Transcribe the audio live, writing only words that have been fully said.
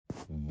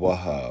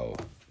Whoa.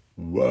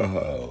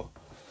 Whoa.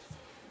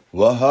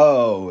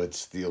 Whoa.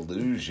 It's the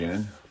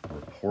Illusion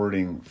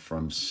reporting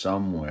from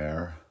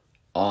somewhere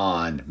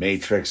on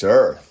Matrix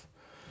Earth.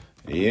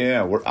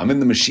 Yeah, I'm in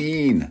the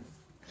machine.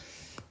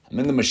 I'm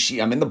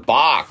in the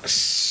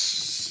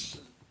box.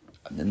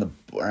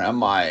 Where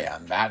am I?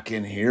 I'm back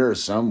in here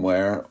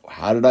somewhere.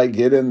 How did I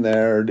get in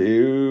there,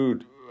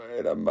 dude?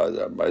 Wait, I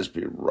must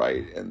be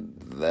right in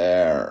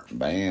there.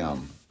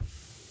 Bam.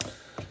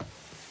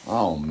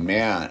 Oh,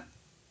 man.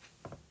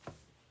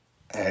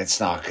 It's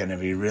not going to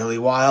be really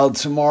wild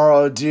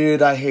tomorrow,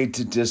 dude. I hate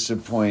to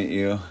disappoint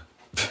you.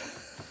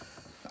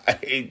 I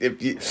hate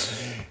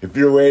if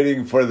you're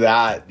waiting for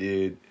that,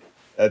 dude.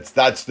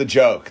 That's the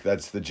joke.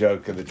 That's the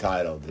joke of the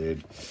title,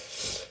 dude.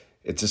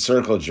 It's a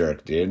circle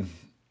jerk, dude.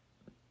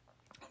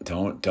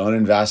 Don't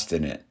invest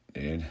in it,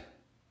 dude.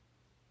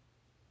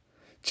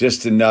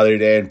 Just another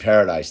day in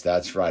paradise.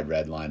 That's right,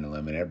 Red Line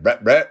Eliminator.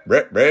 Brett.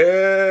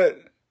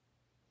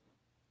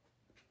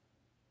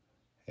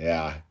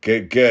 Yeah,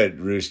 good,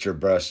 Rooster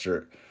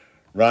Buster.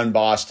 Run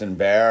Boston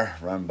Bear.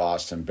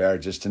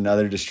 Just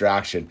another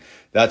distraction.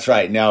 That's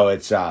right. No,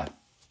 it's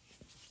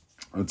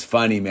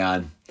funny,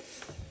 man.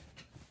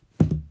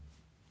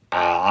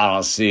 I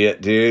don't see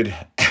it, dude.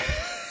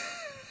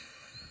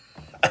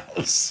 I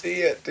don't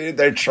see it, dude.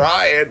 They're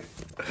trying.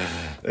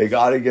 They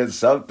got to get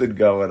something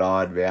going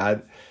on,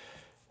 man.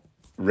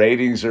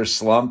 Ratings are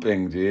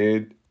slumping,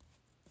 dude.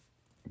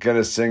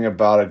 Gonna sing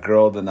about a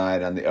girl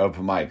tonight on the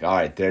open mic. All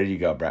right, there you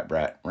go,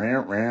 Brett.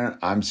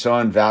 I'm so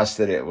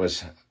invested.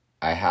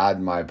 I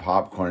had my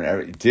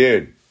popcorn.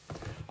 Dude,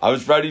 I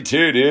was ready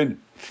too, dude.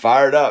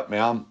 Fired up,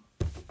 man.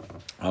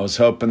 I was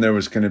hoping there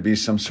was going to be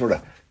some sort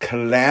of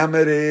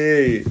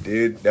calamity,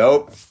 dude.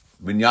 Nope.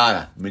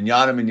 Manana.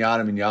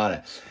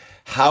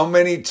 How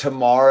many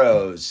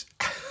tomorrows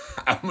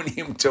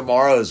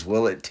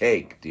will it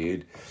take,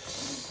 dude?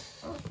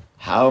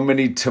 How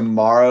many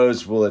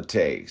tomorrows will it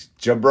take?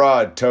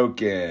 Jabrod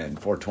token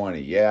 420.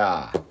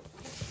 Yeah.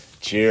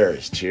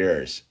 Cheers.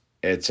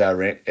 It's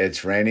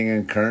raining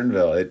in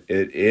Kernville.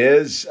 It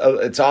is.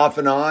 It's off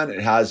and on.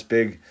 It has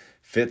big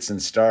fits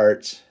and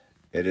starts.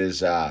 It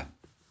is.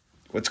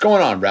 What's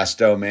going on,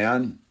 Resto,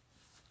 man?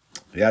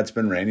 Yeah, it's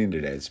been raining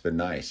today. It's been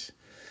nice.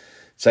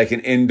 It's like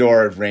an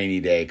indoor rainy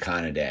day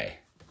kind of day.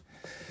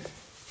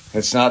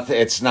 It's not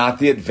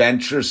the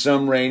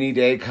adventuresome rainy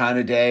day kind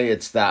of day.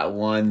 It's that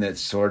one that's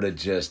sort of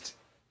just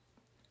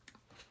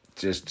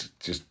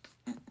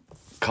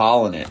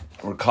calling it.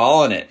 We're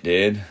calling it,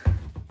 dude.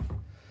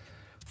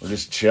 We're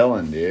just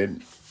chilling,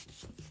 dude.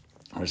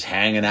 We're just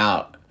hanging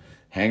around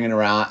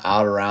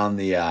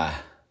the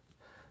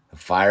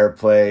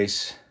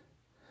fireplace.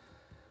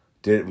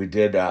 We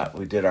did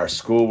our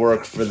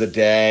schoolwork for the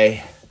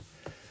day.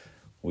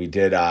 We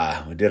did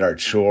our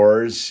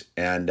chores,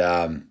 and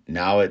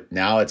now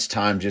it's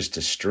time just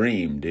to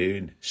stream,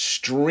 dude.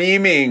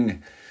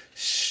 Streaming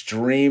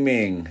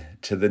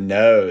to the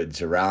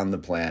nodes around the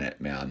planet,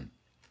 man.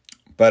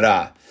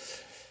 But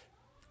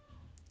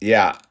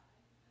yeah,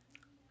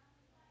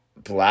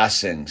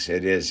 blessings.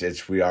 It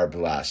is. We are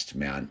blessed,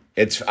 man.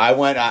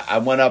 Drove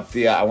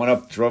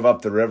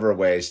up the river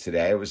ways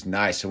today. It was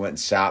nice. I went and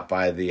sat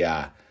by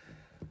the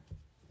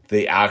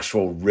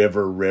actual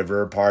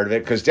river part of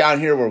it, because down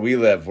here where we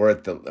live,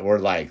 we're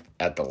like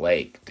at the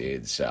lake,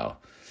 dude. So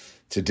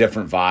it's a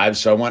different vibe.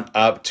 So I went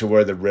up to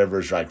where the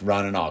river's like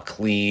running all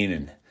clean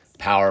and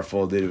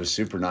powerful, dude. It was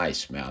super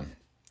nice, man.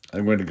 I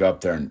think we're gonna go up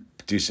there and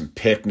do some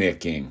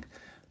picnicking.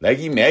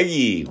 Leggy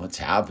Meggy, what's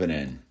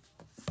happening?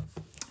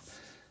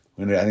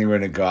 I think we're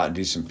gonna go out and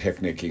do some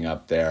picnicking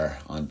up there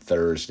on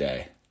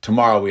Thursday.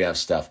 Tomorrow we have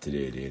stuff to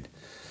do, dude.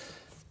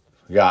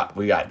 We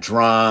got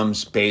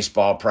drums,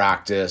 baseball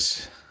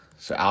practice.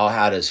 So Al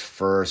had his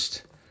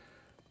first.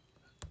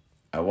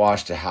 I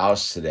washed a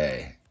house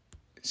today.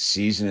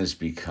 Season has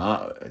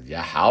become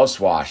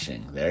house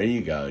washing. There you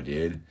go,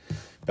 dude.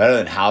 Better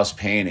than house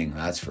painting,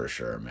 that's for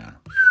sure, man.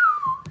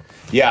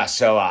 Yeah,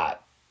 so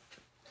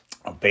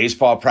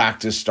baseball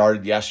practice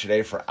started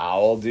yesterday for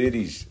Owl, dude.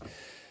 He's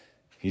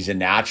a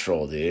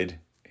natural, dude.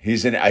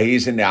 He's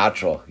a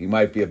natural. He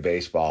might be a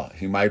baseball.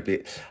 He might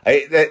be.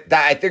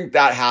 I think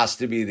that has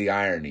to be the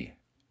irony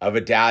of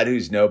a dad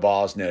who's no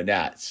balls, no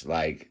nets.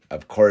 Like,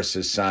 of course,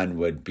 his son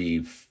would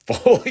be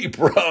fully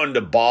prone to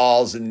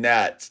balls and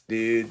nets,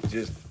 dude.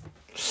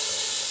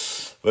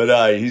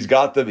 But he's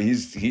got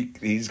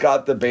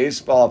the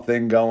baseball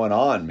thing going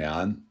on,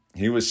 man.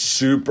 He was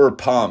super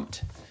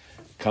pumped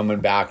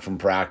coming back from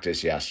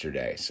practice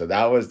yesterday, so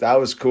that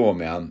was cool,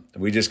 man.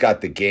 We just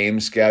got the game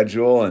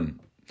schedule and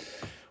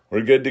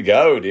we're good to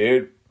go,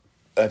 dude.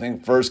 I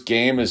think first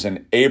game is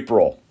in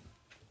April.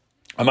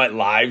 I might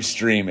live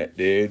stream it,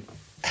 dude.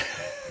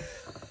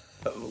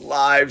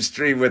 Live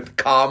stream with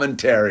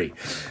commentary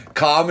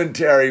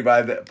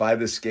by the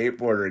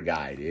skateboarder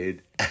guy,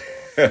 dude.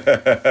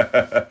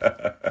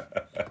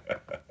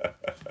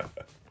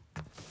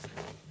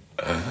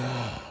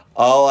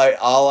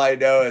 All I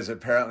know is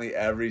apparently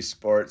every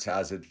sports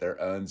has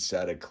their own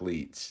set of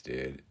cleats,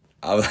 dude.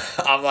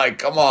 I'm like,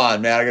 come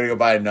on, man. I gotta go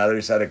buy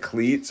another set of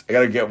cleats. I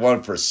gotta get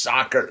one for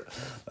soccer.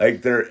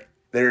 Like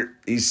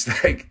he's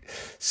like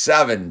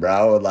 7,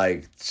 bro.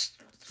 Like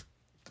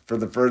for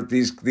the first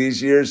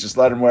these years, just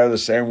let him wear the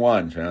same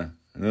ones, man.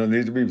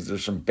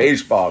 There's some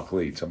baseball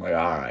cleats. I'm like,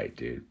 all right,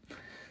 dude.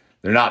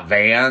 They're not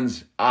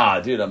Vans.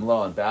 Dude, I'm low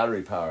on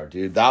battery power,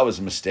 dude. That was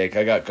a mistake.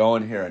 I got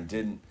going here and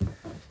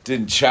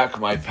didn't check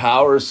my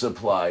power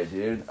supply,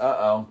 dude.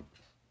 Hold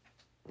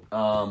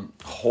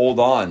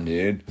on,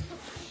 dude.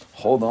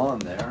 Hold on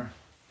there.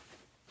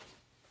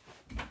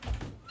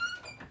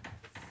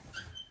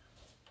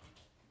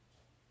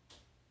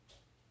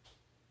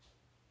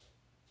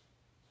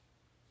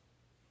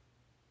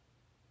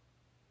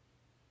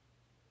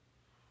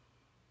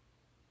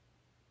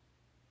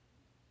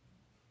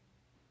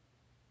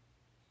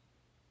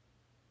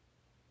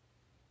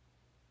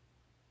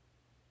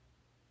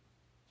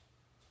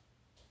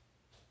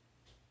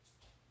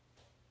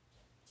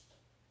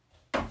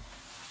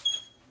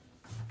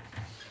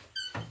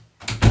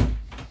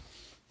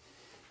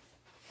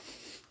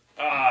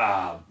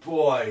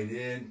 Boy,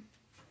 dude.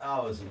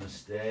 That was a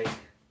mistake.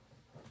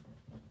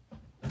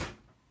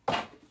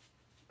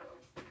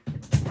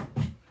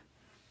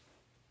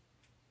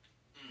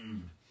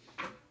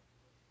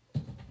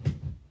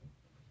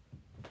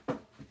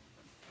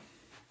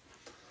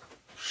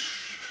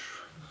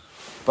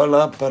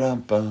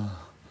 Ba-da-ba-da-ba.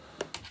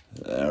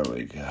 There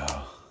we go.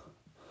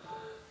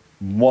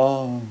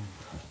 Whoa.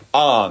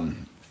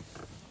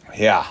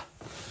 Yeah.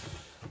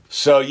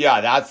 So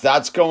yeah,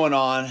 that's going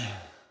on.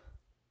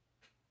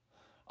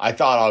 I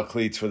thought all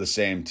cleats were the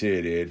same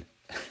too, dude.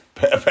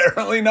 But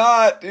apparently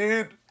not,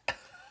 dude.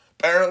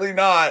 Apparently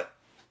not.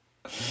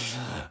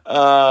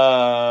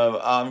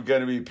 I'm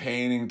going to be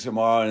painting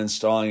tomorrow and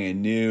installing a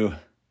new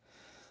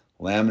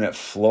laminate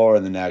floor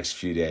in the next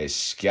few days.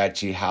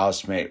 Sketchy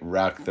housemate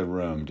wrecked the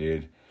room,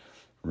 dude.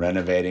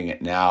 Renovating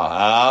it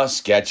now. Oh,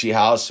 sketchy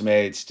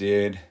housemates,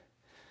 dude.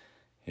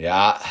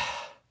 Yeah.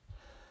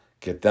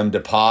 Get them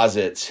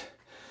deposits.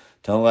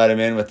 Don't let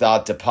them in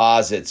without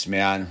deposits,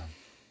 man.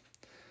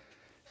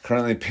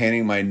 Currently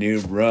painting my new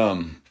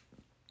room.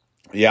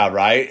 Yeah,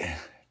 right?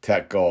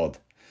 Tech Gold.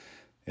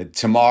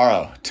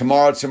 Tomorrow,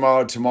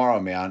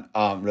 man.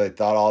 Really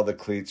thought all the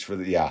cleats for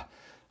the, yeah.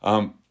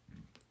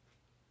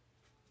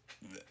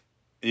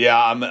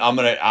 Yeah, I'm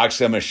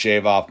gonna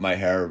shave off my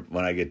hair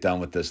when I get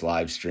done with this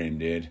live stream,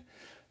 dude.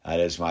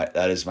 That is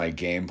my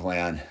game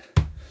plan.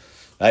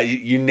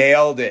 You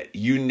nailed it.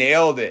 You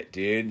nailed it,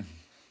 dude.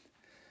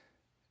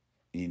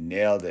 You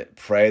nailed it.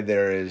 Pray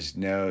there is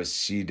no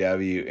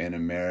CW in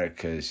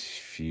America's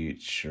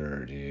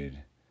future, dude.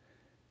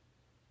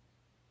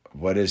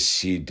 What is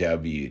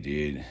CW,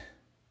 dude?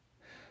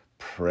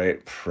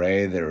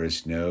 Pray there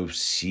is no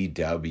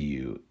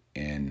CW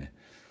in.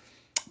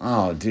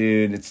 Oh,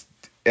 dude,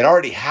 it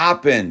already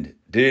happened,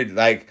 dude.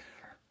 Like,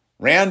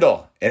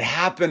 Randall, it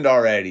happened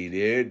already,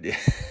 dude.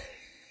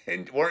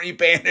 And weren't you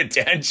paying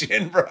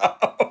attention,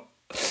 bro?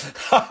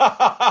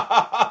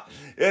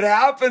 It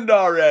happened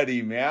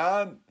already,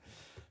 man.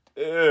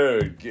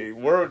 Dude,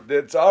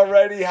 it's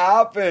already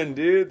happened,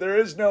 dude. There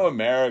is no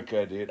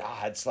America, dude.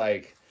 It's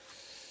like,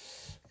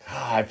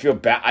 I feel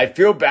bad. I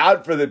feel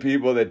bad for the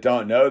people that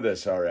don't know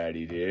this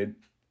already, dude.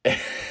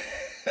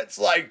 It's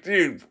like,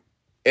 dude,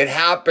 it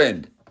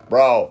happened,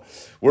 bro.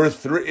 We're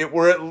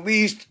at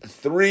least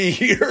 3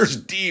 years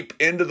deep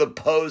into the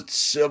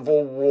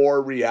post-Civil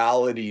War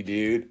reality,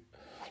 dude.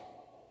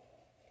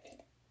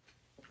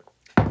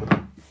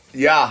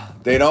 Yeah,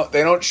 they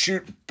don't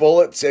shoot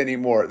bullets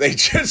anymore. They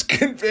just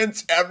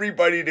convince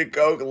everybody to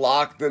go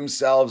lock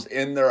themselves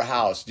in their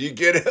house. Do you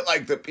get it?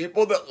 Like the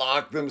people that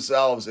lock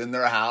themselves in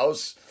their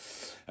house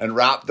and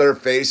wrap their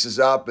faces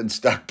up and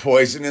stuck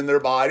poison in their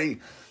body,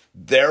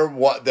 they're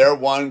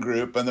one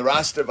group, and the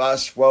rest of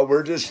us, well,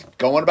 we're just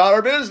going about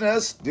our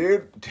business,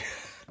 dude,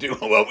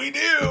 doing what we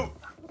do.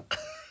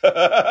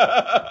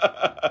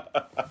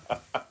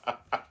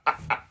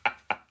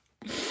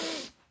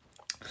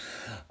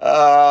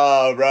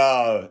 Oh,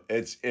 bro,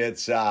 it's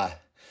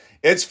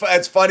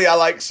funny. I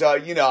like, so,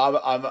 you know,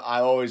 I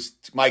always,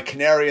 my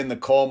canary in the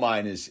coal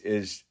mine is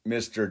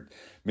Mr.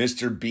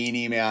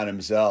 Beanie Man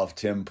himself,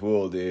 Tim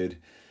Pool, dude.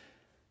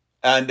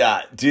 And,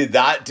 dude,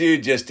 that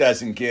dude just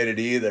doesn't get it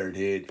either,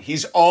 dude.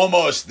 He's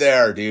almost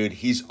there, dude.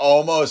 He's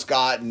almost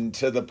gotten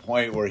to the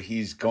point where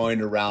he's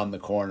going around the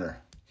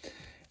corner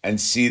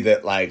and see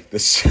that, like, the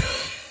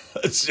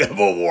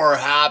Civil War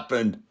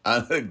happened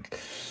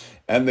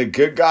and the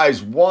good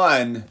guys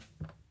won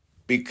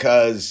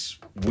because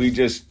we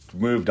just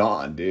moved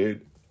on, dude.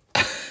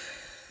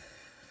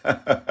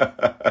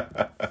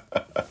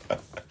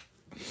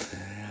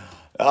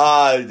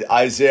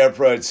 Isaiah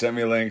Pro sent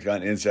me a link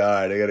on Insta. All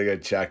right, I gotta go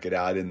check it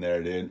out in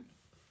there, dude.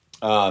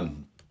 Yeah,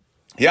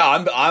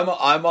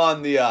 I'm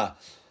on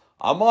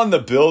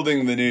the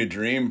building the new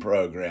dream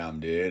program,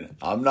 dude.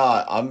 I'm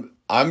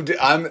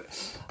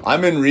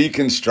in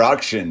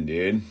reconstruction,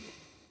 dude.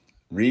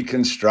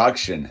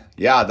 Reconstruction.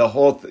 Yeah, the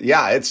whole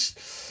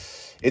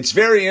it's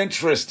very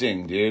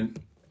interesting, dude.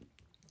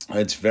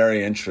 It's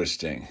very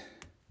interesting.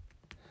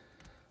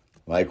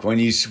 Like when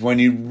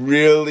you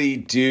really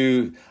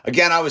do.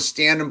 Again, I was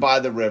standing by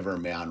the river,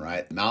 man.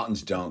 Right?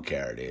 Mountains don't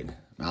care, dude.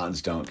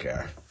 Mountains don't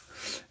care.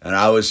 And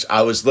I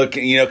was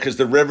looking, because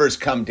the rivers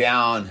come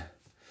down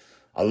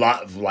a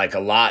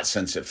lot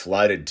since it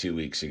flooded 2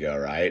 weeks ago,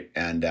 right?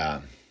 And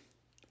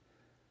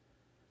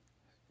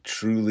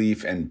True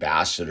Leaf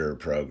Ambassador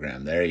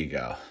Program. There you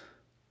go.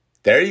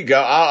 There you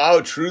go.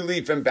 Oh, True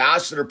Leaf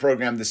Ambassador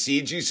Program. The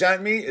seeds you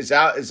sent me, is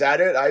that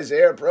it?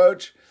 Isaiah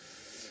Approach.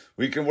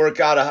 We can work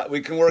out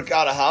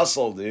a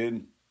hustle,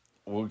 dude.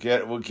 We'll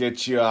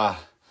get you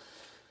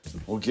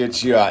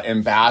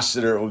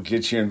ambassador. We'll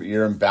get you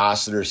your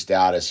ambassador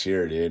status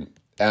here, dude.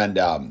 And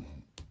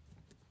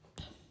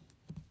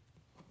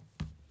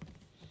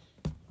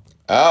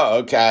oh,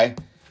 okay.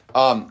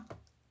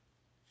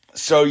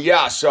 So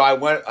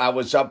I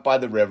was up by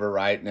the river,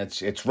 right? And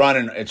it's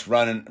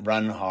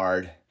running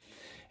hard.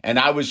 And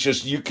I was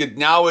just,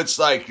 now it's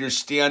like you're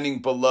standing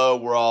below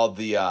where all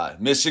the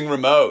missing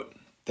remote.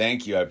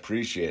 Thank you. I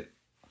appreciate it.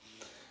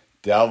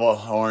 Devil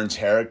Horns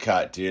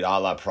Haircut, dude. A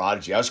la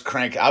Prodigy. I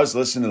was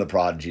listening to the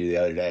Prodigy the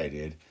other day,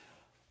 dude.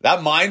 That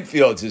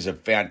Minefields is a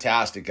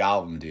fantastic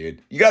album,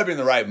 dude. You gotta be in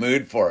the right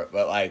mood for it.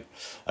 But like,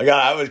 I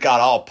got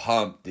all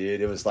pumped,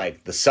 dude. It was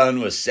like the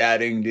sun was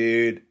setting,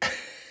 dude.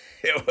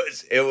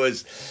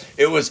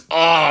 It was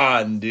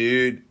on,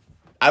 dude.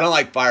 I don't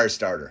like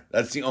Firestarter.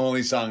 That's the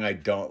only song I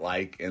don't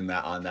like on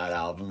that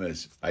album.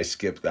 Is I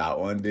skipped that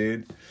one,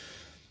 dude.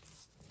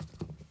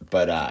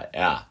 But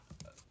yeah,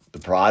 the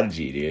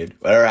Prodigy, dude.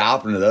 Whatever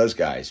happened to those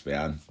guys,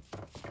 man?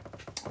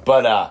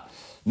 But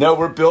no,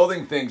 we're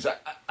building things.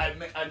 I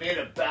made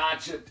a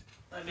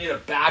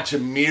batch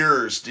of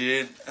mirrors,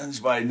 dude.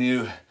 That's why I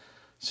knew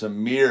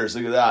some mirrors.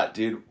 Look at that,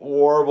 dude.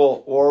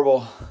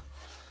 Horrible.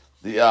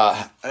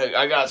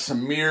 I got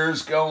some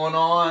mirrors going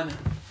on.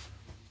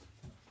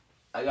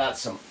 I got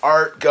some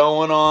art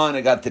going on.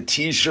 I got the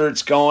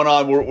t-shirts going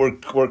on.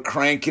 We're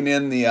cranking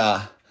in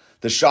the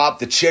shop.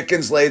 The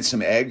chickens laid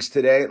some eggs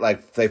today.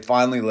 Like they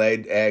finally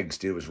laid eggs,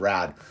 dude. It was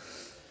rad.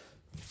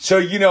 So,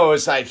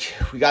 it's like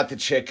we got the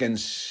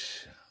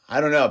chickens, I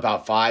don't know,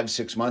 about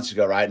 5-6 months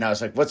ago, right? And I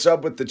was like, what's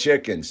up with the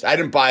chickens? I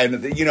didn't buy into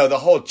the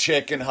whole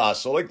chicken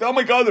hustle. Like, oh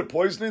my God, they're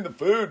poisoning the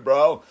food,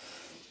 bro.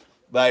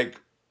 Like,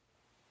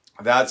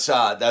 that's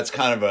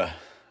kind of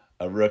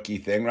a rookie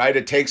thing, right?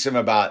 It takes them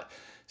about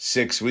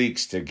 6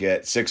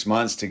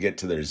 months to get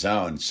to their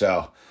zone.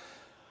 So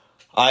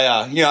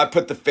I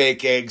put the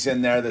fake eggs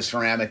in there, the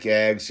ceramic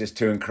eggs, just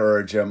to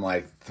encourage them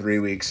like 3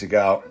 weeks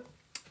ago.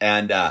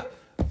 And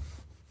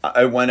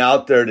I went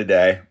out there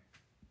today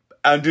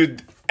and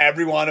dude,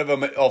 every one of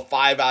them,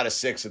 5 out of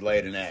 6 had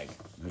laid an egg.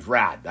 It was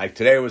rad. Like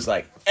today was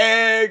like,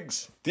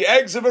 eggs! The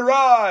eggs have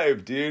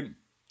arrived, dude.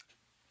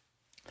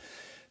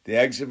 The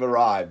eggs have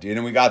arrived, dude.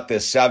 And we got the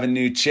 7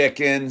 new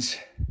chickens.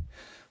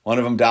 One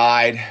of them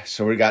died.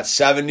 So we got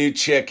 7 new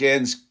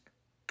chickens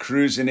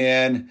cruising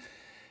in.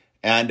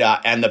 And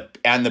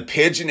the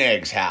pigeon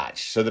eggs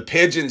hatched. So the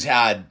pigeons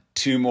had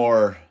 2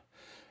 more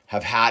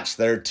have hatched.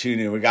 They're 2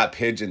 new. We got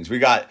pigeons. We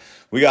got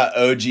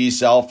OG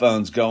cell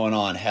phones going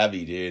on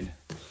heavy, dude.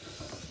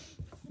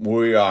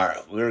 We're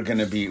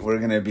gonna be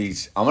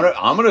I'm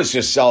gonna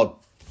just sell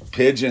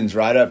pigeons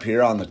right up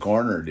here on the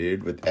corner,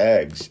 dude, with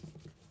eggs.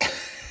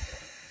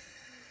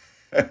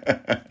 I'm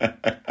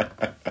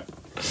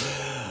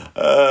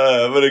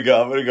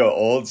gonna go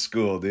old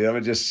school, dude. I'm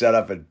gonna just set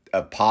up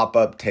a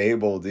pop-up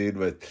table, dude,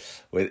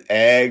 with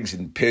eggs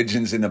and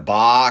pigeons in a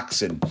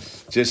box and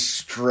just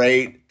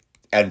straight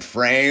and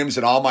frames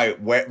and all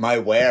my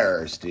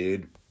wares,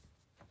 dude.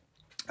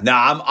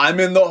 Now I'm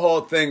in the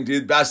whole thing,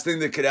 dude. Best thing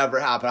that could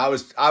ever happen. I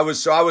was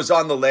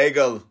on the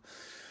Lego.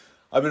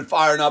 I've been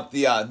firing up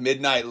the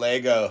midnight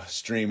Lego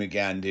stream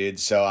again, dude.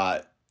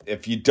 So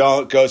if you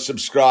don't, go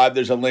subscribe.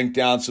 There's a link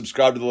down.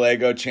 Subscribe to the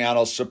Lego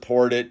channel.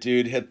 Support it,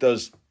 dude. Hit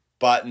those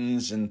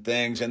buttons and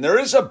things. And there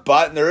is a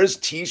button. There is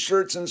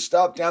t-shirts and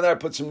stuff down there.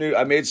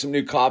 I made some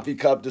new coffee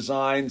cup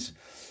designs.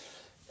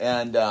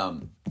 And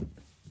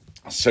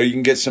so you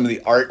can get some of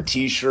the art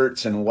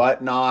t-shirts and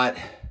whatnot.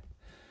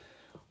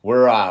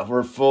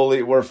 We're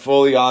fully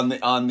on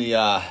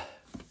the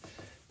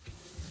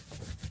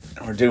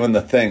we're doing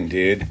the thing,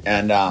 dude.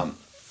 And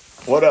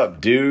what up,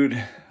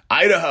 dude?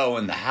 Idaho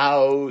in the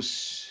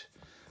house.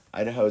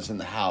 Idaho's in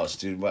the house,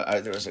 dude.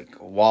 There was a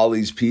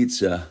Wally's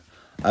Pizza.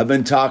 I've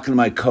been talking to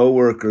my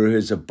coworker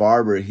who's a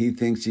barber. He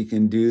thinks he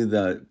can do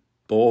the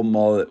bull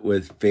mullet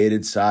with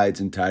faded sides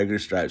and tiger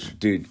stripes.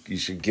 Dude, you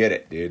should get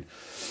it, dude.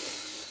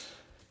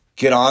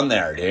 Get on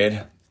there,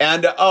 dude.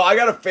 And I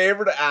got a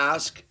favor to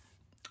ask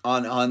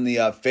on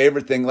the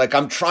favorite thing. Like,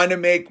 I'm trying to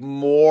make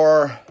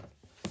more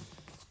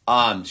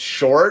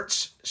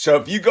shorts. So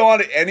if you go on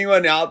to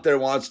anyone out there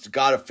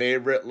got a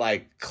favorite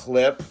like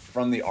clip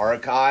from the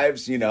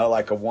archives,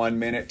 like a 1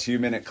 minute, 2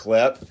 minute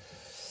clip,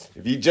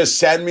 if you just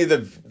send me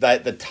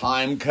the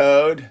time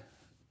code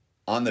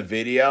on the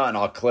video and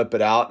I'll clip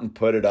it out and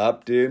put it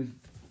up, dude.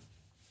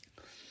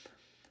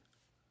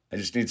 I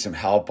just need some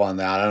help on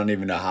that. I don't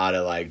even know how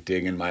to like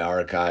dig in my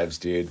archives,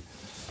 dude.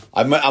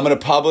 I'm going to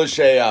publish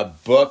a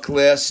book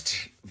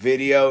list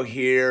video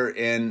here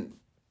in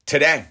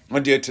today. I'm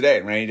going to do it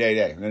today, rainy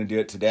day. I'm going to do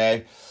it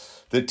today.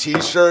 The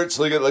t-shirts,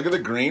 look at the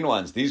green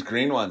ones. These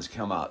green ones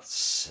come out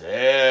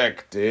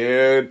sick,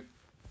 dude.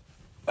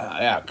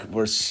 Yeah,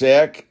 we're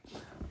sick.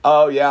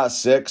 Oh, yeah,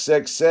 sick.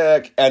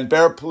 And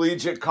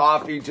Paraplegic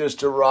Coffee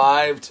just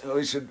arrived.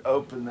 We should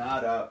open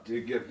that up,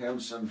 dude. Give him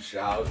some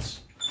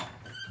shouts.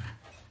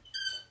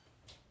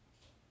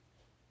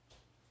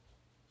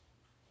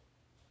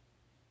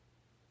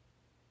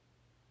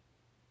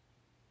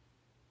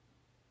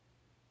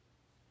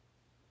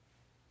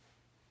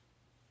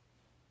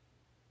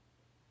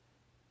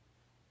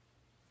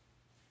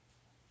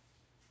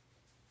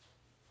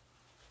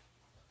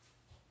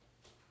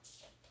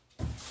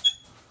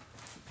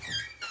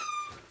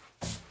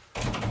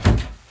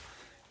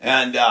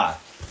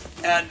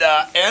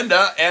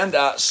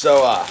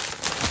 So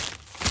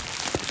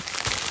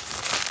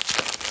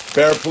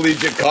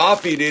Paraplegic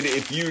Coffee, dude,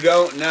 if you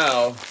don't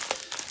know,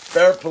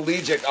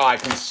 Paraplegic, I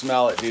can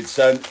smell it, dude.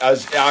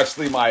 As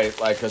actually my,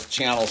 like, a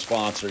channel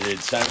sponsor, dude.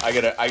 I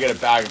get a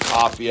bag of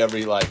coffee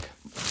every, like,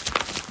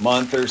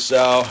 month or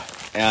so,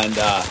 and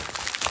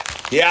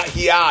yeah,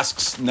 he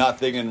asks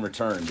nothing in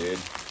return, dude.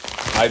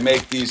 I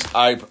make these,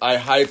 I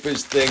hype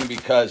his thing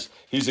because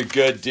he's a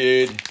good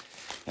dude.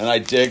 And I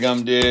dig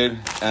them, dude.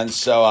 And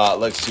so,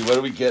 let's see, what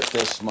do we get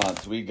this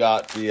month? We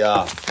got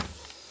the,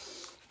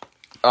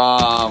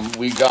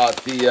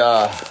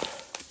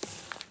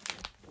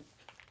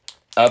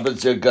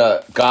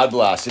 God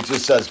bless. It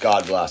just says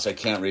God bless. I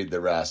can't read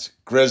the rest.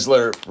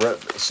 Grizzler.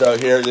 So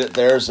here,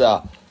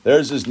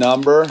 there's his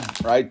number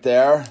right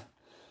there.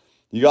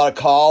 You got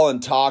to call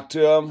and talk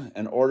to him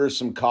and order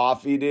some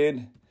coffee,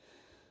 dude.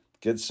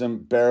 Get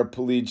some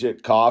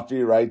Paraplegic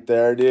Coffee right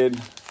there,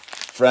 dude.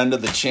 Friend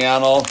of the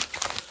channel.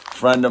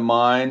 Friend of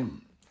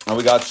mine. And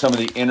we got some of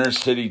the Inner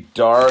City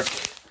Dark.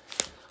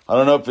 I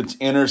don't know if it's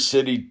Inner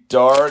City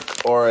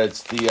Dark or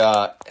it's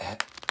the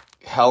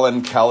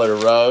Helen Keller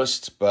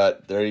Roast,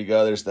 but there you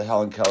go. There's the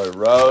Helen Keller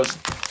Roast.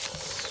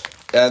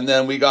 And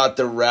then we got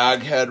the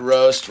Raghead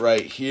Roast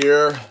right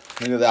here.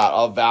 Look at that.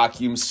 All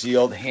vacuum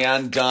sealed,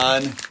 hand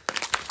done.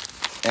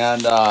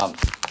 And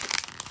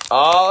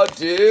oh,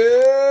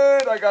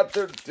 dude, I got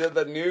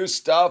the new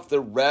stuff, the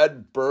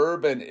red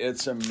bourbon.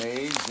 It's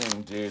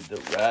amazing, dude, the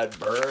red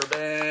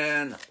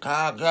bourbon.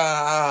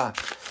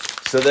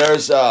 So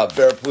there's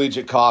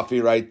Paraplegic Coffee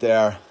right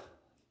there.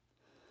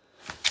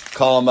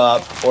 Call him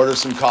up, order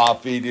some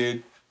coffee,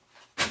 dude.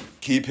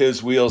 Keep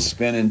his wheels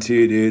spinning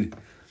too, dude.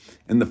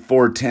 In the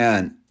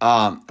 410,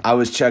 I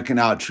was checking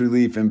out True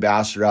Leaf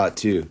Ambassador out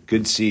too.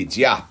 Good seeds,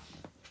 yeah.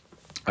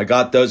 I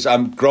got those.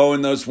 I'm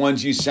growing those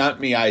ones you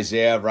sent me,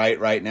 Isaiah,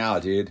 right now,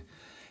 dude.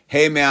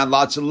 Hey, man,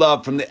 lots of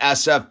love from the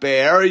SF Bay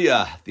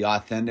Area. The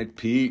Authentic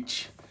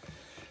Peach.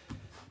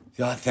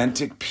 The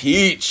Authentic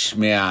Peach,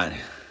 man.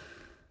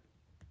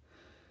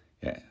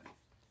 Yeah.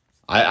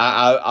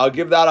 I'll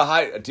give that a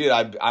high, dude.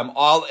 I'm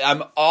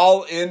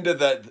all into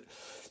the.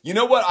 You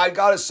know what I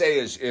gotta say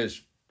is,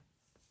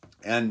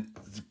 and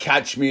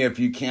catch me if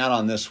you can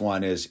on this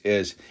one is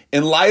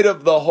in light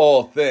of the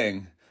whole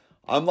thing.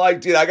 I'm like,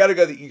 dude,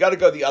 you gotta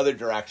go the other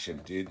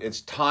direction, dude. It's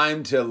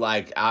time to,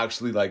 like,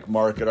 actually, like,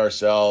 market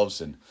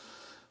ourselves and,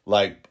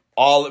 like,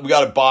 we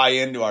gotta buy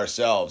into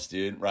ourselves,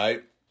 dude,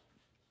 right?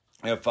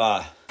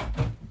 Whoa,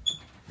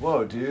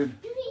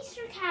 dude. New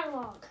Easter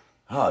catalog.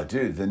 Oh,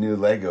 dude, the new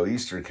Lego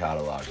Easter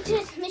catalog. Dude,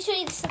 let me show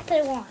you the stuff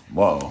that I want.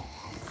 Whoa.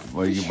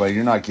 Well,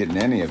 you're not getting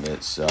any of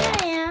it, so.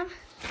 I am.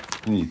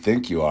 You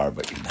think you are,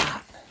 but you're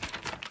not.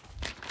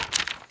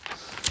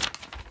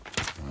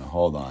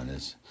 Hold on,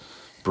 this.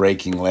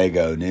 Breaking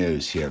Lego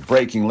news here.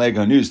 Breaking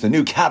Lego news. The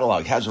new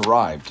catalog has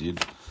arrived,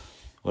 dude.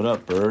 What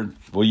up, bird?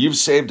 Well, you've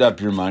saved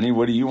up your money.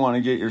 What do you want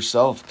to get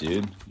yourself,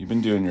 dude? You've been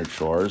doing your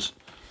chores.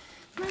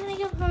 I'm going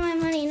to go put my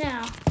money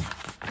now.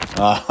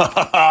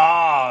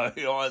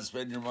 You don't want to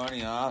spend your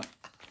money, huh?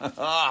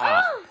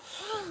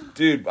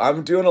 Dude,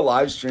 I'm doing a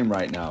live stream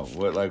right now.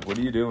 What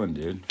are you doing,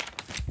 dude?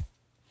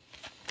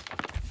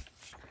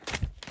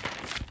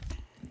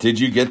 Did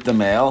you get the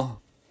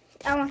mail?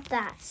 I want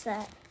that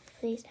set,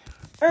 please.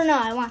 Or no,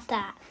 I want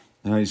that.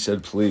 No, you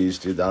said please,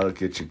 dude. That'll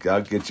get you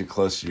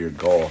closer to your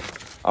goal.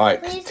 All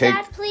right, please,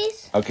 Dad,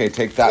 please. Okay,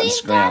 take that please,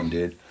 and scram, Dad.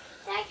 dude.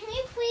 Dad, can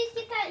you please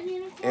get that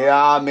uniform?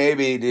 Yeah,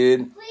 maybe,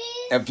 dude.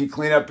 Please. If you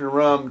clean up your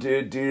room,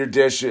 dude, do your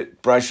dish,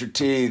 brush your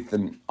teeth,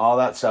 and all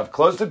that stuff.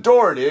 Close the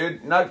door, dude.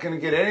 You're not gonna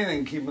get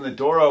anything keeping the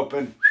door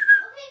open. Okay,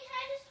 can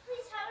I just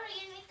please have her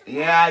make the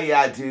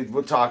Yeah, dude.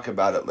 We'll talk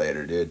about it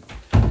later, dude.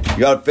 You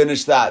gotta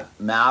finish that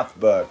math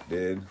book,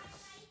 dude.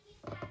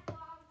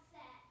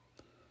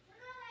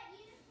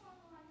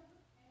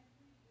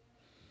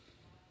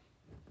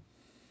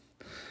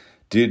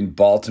 Dude in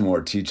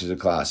Baltimore teaches a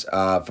class.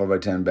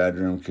 4x10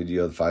 bedroom could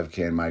yield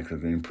 5K in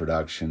microgreen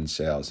production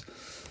sales.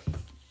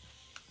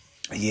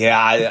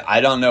 Yeah,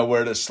 I don't know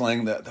where to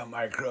sling the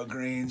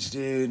microgreens,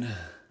 dude. We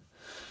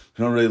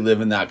don't really live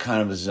in that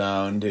kind of a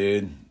zone,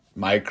 dude.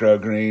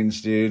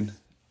 Microgreens, dude.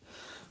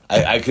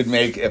 I could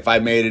make, if I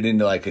made it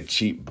into like a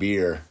cheap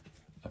beer,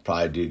 I'd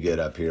probably do good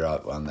up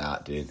on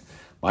that, dude.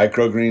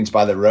 Microgreens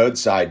by the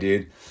roadside,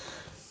 dude.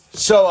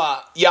 So,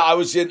 yeah,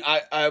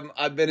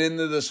 I've been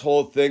into this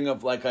whole thing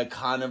of like, I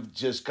kind of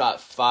just got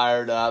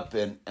fired up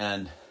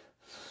and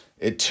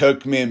it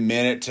took me a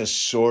minute to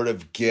sort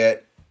of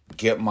get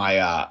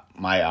my,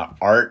 my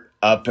art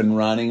up and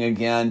running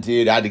again,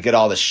 dude. I had to get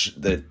all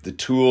the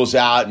tools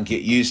out and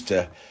get used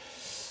to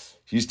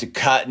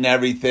cutting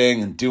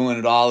everything and doing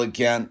it all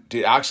again.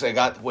 Dude, actually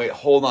wait,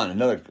 hold on,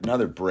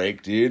 another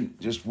break, dude.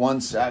 Just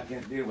 1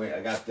 second, dude. Wait,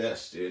 I got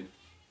this, dude.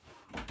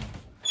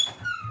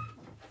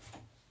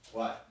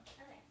 What?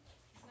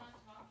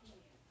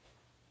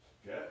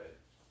 Good.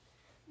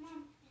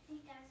 Mom, I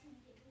think Dad's gonna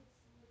get this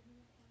wooden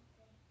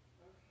thing.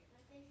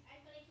 Okay.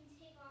 But I can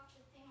take off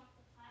the thing off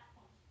the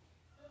platform.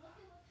 But look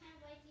at what kind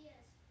of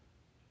ideas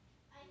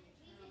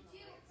we could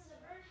do for the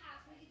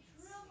birdhouse. We could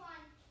drill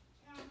one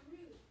in our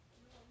roof.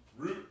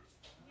 Root.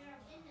 Near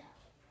our window.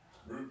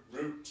 Root.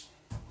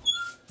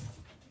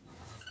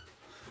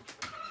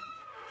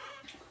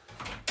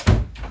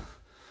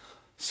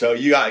 So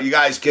you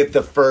guys get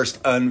the first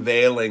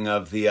unveiling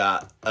of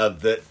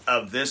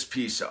this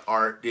piece of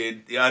art,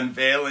 dude. The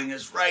unveiling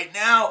is right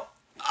now.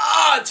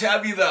 It's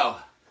heavy though.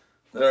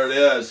 There it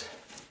is.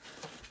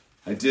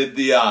 I did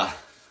the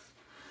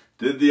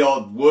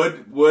old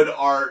wood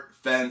art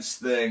fence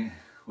thing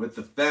with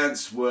the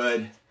fence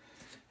wood,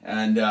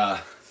 and yeah,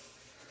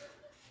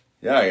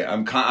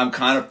 I'm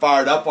kind of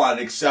fired up on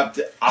it. Except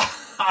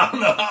I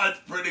don't know, it's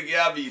pretty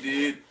heavy,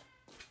 dude.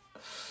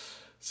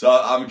 So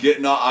I'm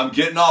getting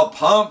all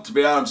pumped,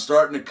 man. I'm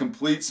starting to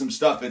complete some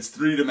stuff. It's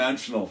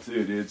 3-dimensional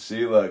too, dude.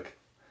 See, look.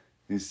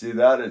 You see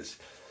that?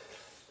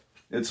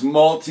 It's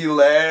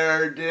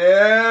multi-layered,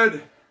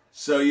 dude.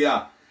 So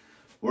yeah,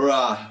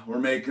 we're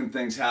making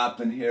things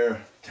happen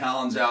here.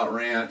 Talons Out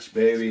Ranch,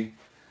 baby.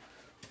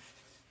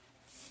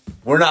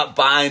 We're not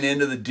buying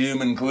into the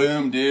doom and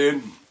gloom,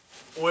 dude.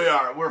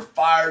 We're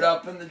fired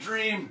up in the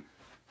dream.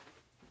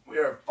 We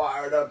are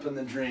fired up in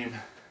the dream.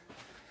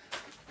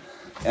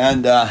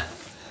 And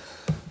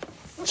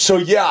so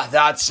yeah,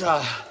 that's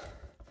what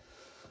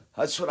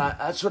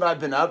I've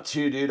been up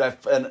to, dude.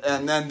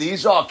 And then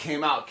these all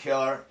came out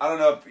killer. I don't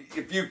know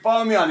if you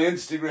follow me on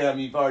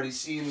Instagram, you've already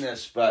seen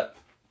this, but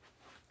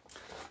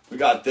we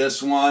got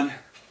this one.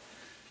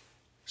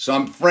 So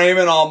I'm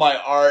framing all my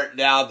art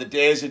now. The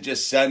days of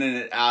just sending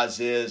it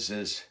as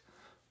is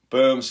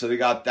boom. So they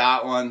got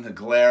that one. The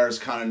glare is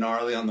kind of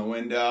gnarly on the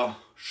window.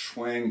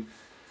 Swing.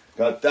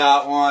 Got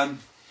that one.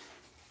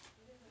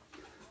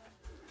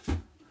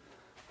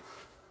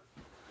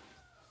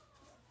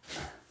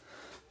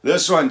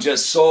 This one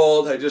just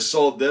sold. I just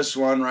sold this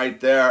one right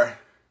there.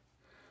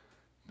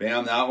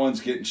 Bam, that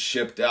one's getting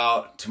shipped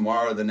out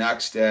tomorrow, the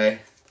next day.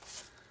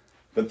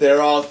 But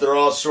they're all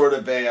sort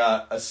of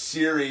a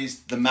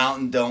series, the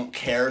Mountain Don't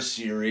Care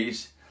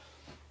series.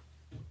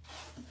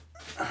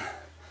 And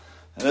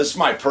this is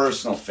my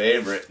personal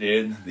favorite,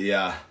 dude.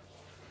 The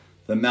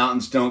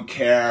Mountains Don't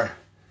Care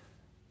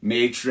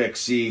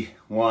Matrixy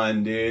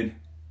one, dude.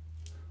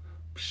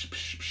 Psh,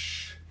 psh,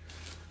 psh.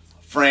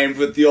 Framed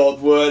with the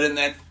old wood and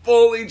then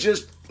fully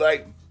just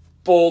like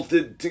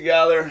bolted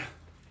together.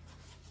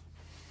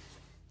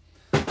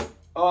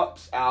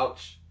 Oops,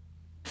 ouch.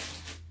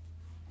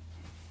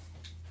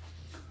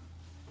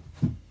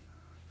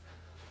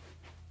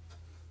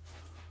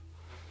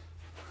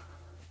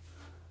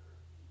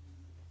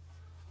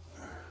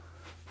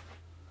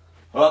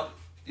 Well,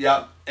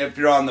 yeah, if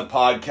you're on the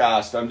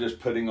podcast, I'm just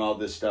putting all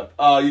this stuff.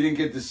 Oh, you didn't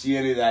get to see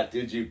any of that,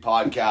 did you,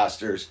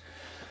 podcasters?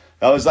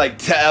 That was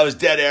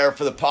dead air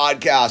for the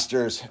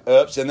podcasters.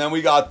 Oops, and then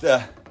we got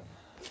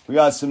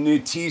some new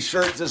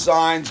t-shirt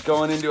designs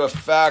going into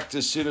effect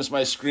as soon as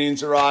my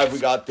screens arrive. We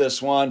got this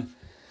one,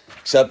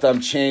 except I'm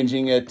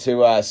changing it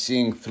to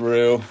seeing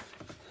through.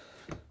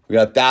 We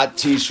got that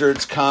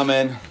t-shirt's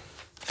coming.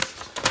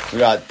 We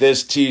got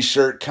this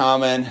t-shirt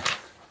coming.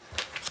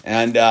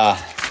 And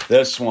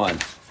this one.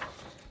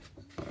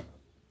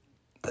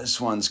 This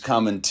one's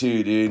coming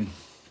too, dude.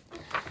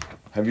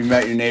 Have you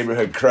met your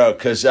neighborhood crow?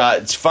 Because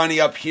it's funny,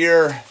 up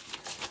here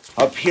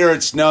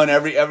it's known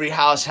every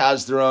house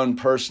has their own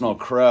personal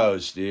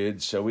crows,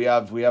 dude. So we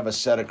have a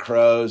set of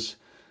crows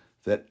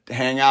that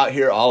hang out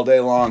here all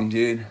day long,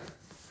 dude.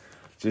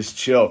 Just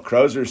chill.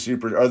 Crows are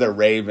or they're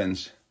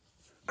ravens.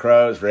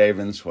 Crows,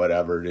 ravens,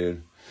 whatever,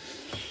 dude.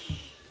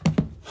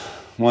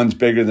 One's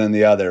bigger than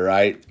the other,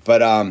 right? But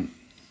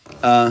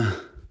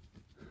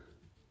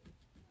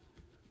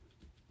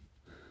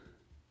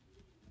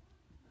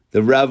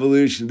the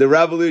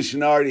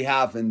revolution already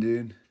happened,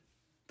 dude.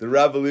 The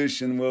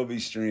revolution will be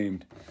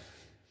streamed.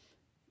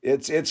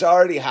 It's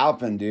already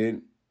happened,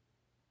 dude.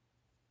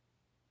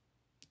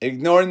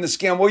 Ignoring the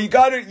scam. Well,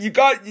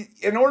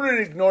 in order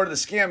to ignore the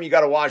scam, you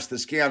got to watch the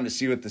scam to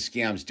see what the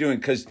scam's doing.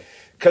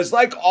 Because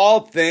like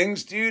all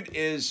things, dude,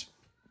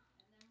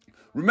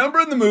 remember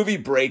in the movie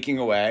Breaking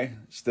Away?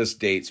 This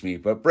dates me,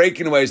 but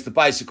Breaking Away is the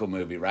bicycle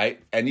movie,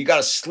 right? And you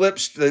got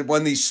to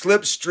when they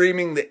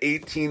slipstreaming the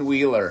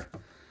 18-wheeler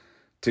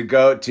to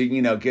go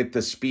to, get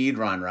the speed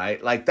run,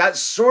 right? Like that's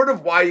sort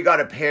of why you got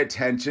to pay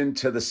attention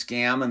to the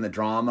scam and the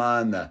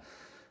drama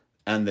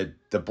and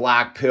the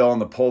black pill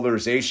and the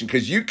polarization,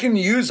 because you can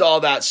use all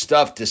that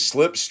stuff to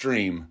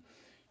slipstream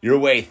your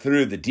way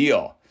through the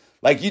deal.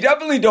 Like, you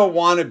definitely don't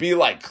want to be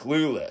like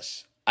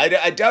Clueless.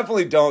 I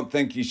definitely don't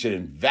think you should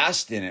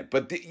invest in it.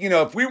 But,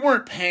 if we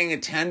weren't paying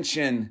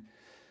attention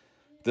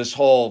this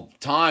whole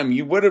time,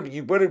 you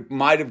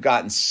might have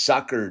gotten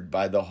suckered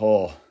by the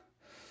whole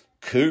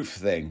coof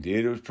thing,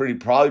 dude. It was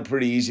probably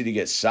pretty easy to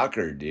get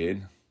suckered,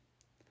 dude.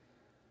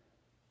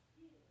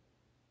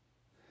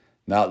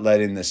 Not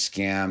letting the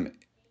scam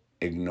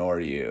ignore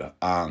you.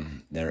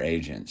 They're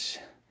agents.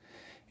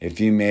 If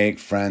you make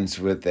friends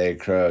with a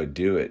crow,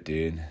 do it,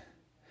 dude.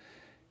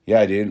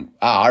 Yeah, dude.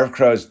 Our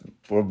crows,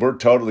 we're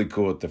totally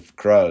cool with the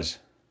crows.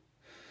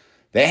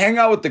 They hang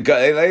out with the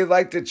goats. They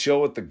like to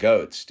chill with the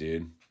goats,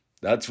 dude.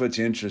 That's what's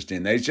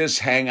interesting. They just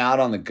hang out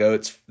on the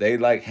goats. They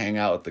like hang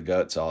out with the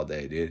goats all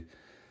day, dude.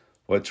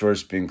 What's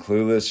worse, being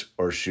clueless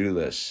or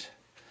shoeless?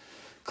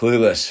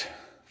 Clueless,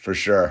 for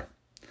sure.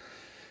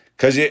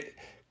 Cause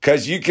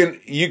you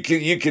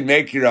can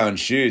make your own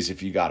shoes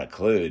if you got a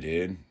clue,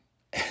 dude.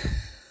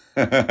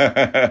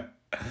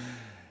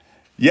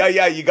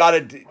 Yeah, you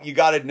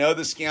gotta know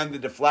the scam to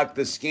deflect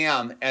the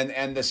scam,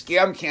 and the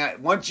scam can't.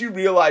 Once you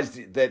realize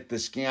that the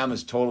scam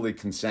is totally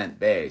consent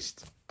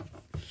based,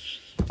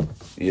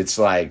 it's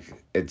like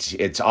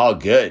it's all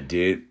good,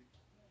 dude.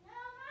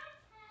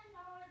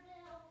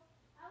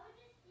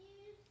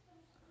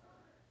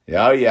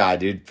 Oh yeah,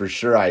 dude, for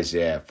sure,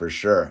 Isaiah, for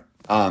sure.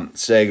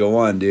 Sega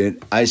one,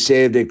 dude. I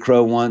saved a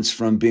crow once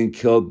from being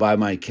killed by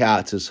my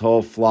cats. His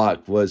whole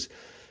flock was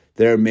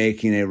there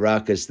making a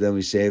ruckus. Then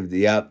we saved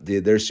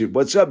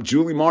what's up,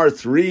 Julie Mar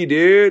 3,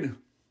 dude?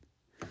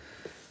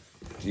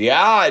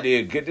 Yeah,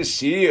 dude. Good to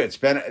see you. It's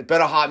been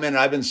a hot minute.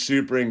 I've been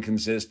super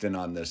inconsistent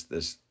on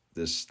this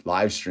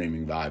live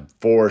streaming vibe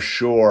for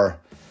sure.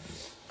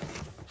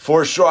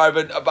 For sure,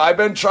 I've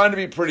been trying to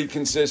be pretty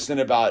consistent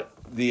about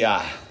the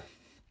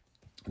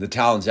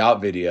Talons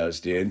Out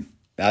videos, dude.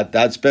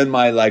 That's been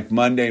my like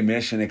Monday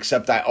mission,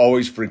 except I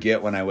always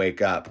forget when I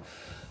wake up.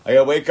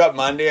 I wake up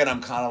Monday and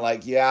I'm kind of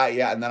like, yeah.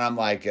 And then I'm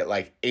like, at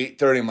like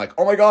 8:30, I'm like,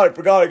 oh my God, I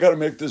forgot I got to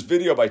make this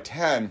video by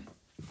 10.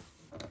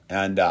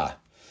 And that's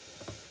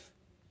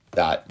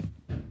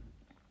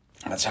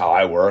how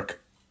I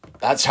work.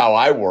 But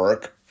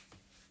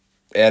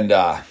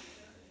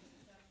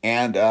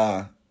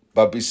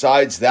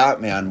besides that,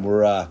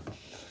 man,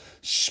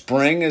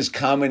 spring is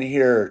coming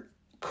here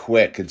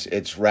quick.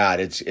 It's rad.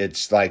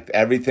 It's like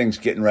everything's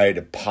getting ready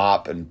to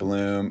pop and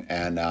bloom,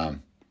 and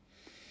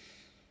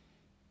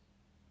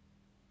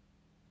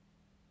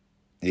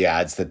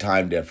yeah, it's the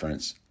time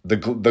difference, the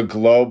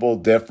global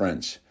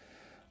difference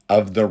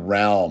of the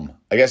realm.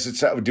 I guess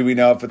do we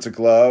know if it's a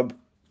globe?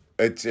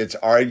 It's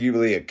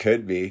arguably it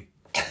could be.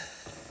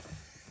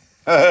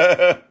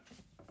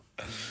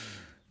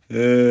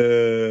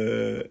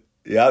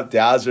 Yeah,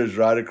 Dazzler's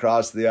right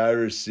across the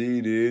Irish Sea,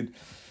 dude.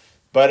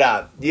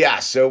 But yeah,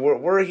 so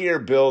we're here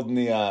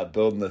building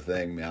the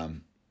thing,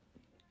 man.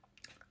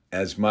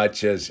 As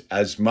much as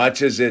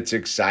it's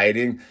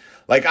exciting,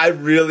 like I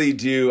really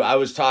do. I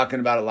was talking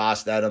about it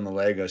last night on the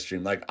Lego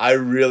stream. Like I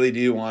really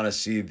do want to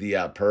see the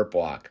perp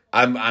walk.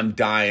 I'm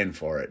dying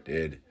for it,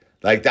 dude.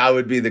 Like that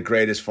would be the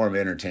greatest form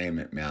of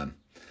entertainment, man.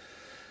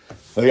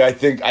 Like I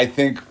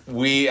think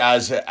we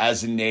as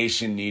a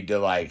nation need to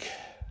like.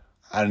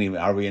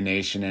 Are we a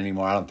nation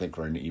anymore? I don't think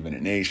we're even a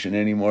nation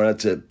anymore.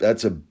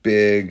 That's a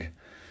big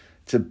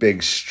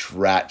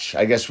stretch.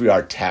 I guess we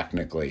are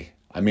technically.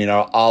 I mean,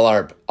 all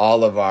of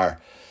our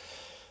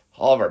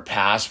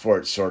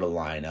passports sort of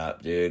line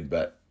up, dude.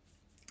 But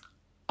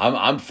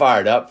I'm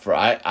fired up for.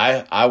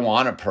 I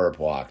want a perp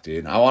walk,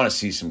 dude. I want to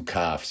see some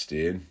cuffs,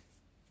 dude.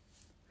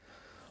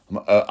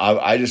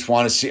 I just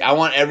want to see. I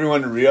want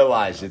everyone to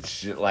realize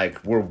it's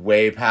like we're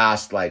way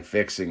past like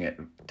fixing it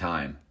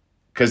time.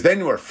 Because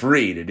then we're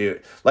free to do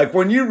it. Like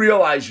when you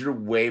realize you're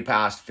way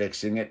past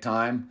fixing it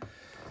time,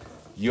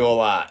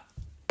 you'll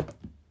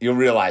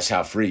realize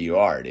how free you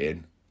are,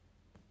 dude.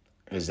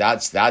 Because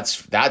that's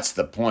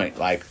the point.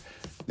 Like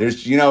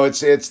there's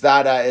it's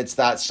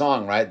that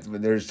song, right?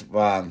 There's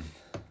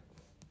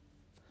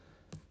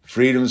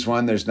freedom's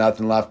when there's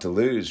nothing left to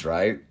lose,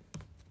 right?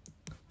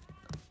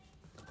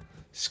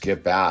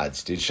 Skip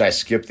ads, dude. Should I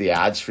skip the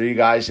ads for you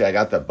guys? I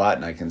got the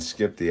button. I can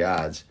skip the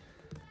ads.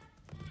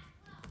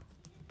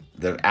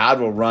 The ad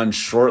will run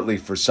shortly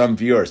for some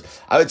viewers.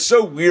 It's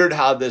so weird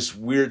how this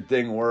weird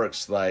thing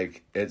works.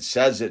 Like it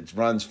says it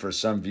runs for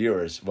some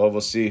viewers. Well,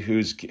 we'll see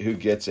who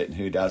gets it and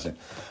who doesn't.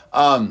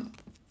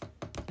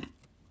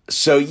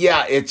 So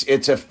yeah,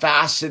 it's a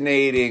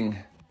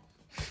fascinating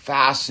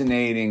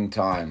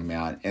time,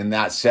 man. In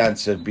that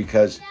sense of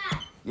because,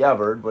 yeah,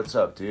 Bird, what's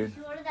up, dude? If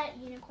you order that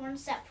unicorn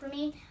set for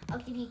me, I'll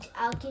give you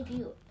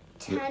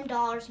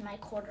 $10 in my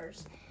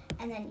quarters,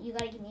 and then you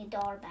gotta give me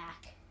 $1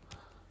 back.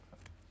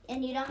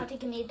 And you don't have to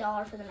give me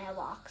 $1 for the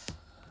mailbox.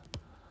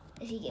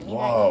 If you give me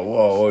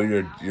whoa,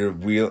 you're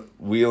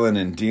wheeling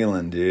and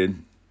dealing,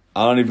 dude.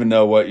 I don't even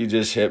know what you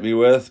just hit me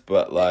with,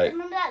 but like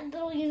remember that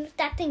little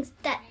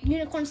that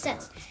unicorn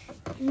sets.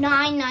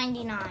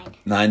 $9.99.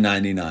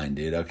 $9.99,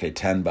 dude. Okay,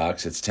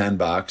 $10. It's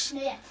 $10.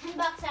 No, yeah, $10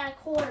 out of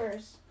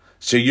quarters.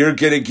 So you're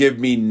gonna give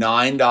me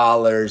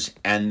 $9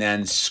 and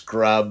then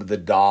scrub the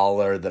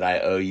dollar that I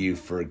owe you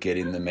for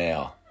getting the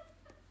mail.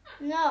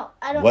 No,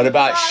 I don't. What need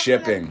about $1 from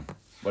shipping?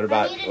 What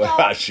about need what $1.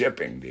 about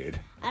shipping, dude?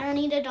 I don't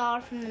need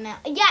 $1 from the mail.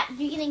 Yeah,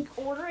 you can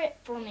order it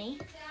for me.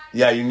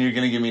 Yeah, you're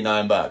gonna give me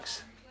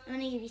 $9. I'm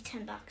gonna give you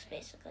 $10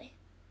 basically.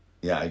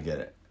 Yeah, I get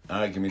it. All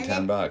right, give me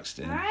 $10,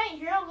 dude. All right,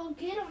 here I'll go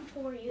get them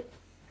for you.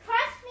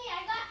 Trust me,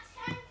 I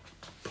got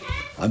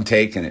 10. I'm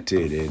taking it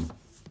too, dude.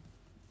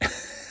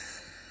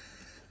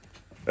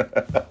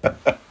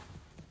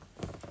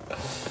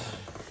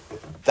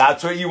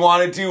 That's what you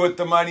want to do with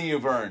the money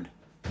you've earned.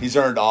 He's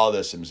earned all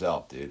this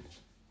himself, dude.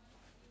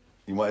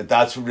 That's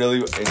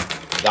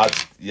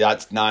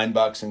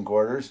 $9 in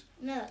quarters.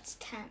 No, that's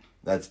 10.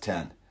 That's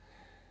 10.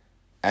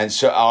 And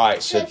so, all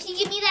right. So if you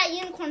give me that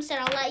unicorn set,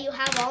 I'll let you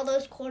have all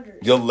those quarters.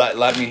 You'll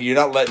let me. You're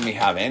not letting me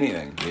have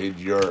anything, dude.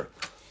 You're.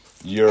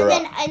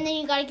 And then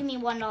you gotta give me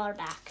 $1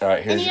 back. All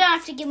right. And you don't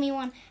have to give me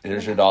one.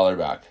 Here's your $1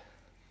 back.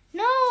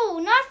 No,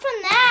 not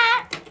from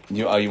that.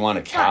 You want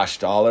a cash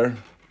dollar?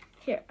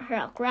 Here,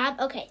 I'll grab.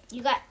 Okay,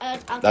 you got.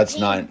 That's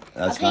 $9.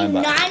 That's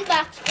 $9.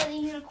 $9 for the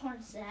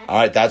unicorn set. All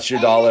right, that's your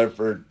 $1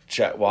 for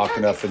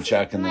walking up and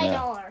checking the my mail.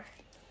 dollar.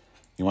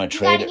 You want to You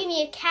trade gotta it? give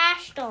me a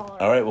cash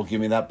dollar. All right, well,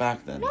 give me that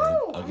back then.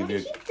 No, dude. I'll give you.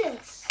 Keep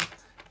this.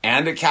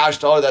 And a cash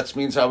dollar. That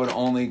means I would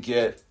only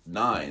get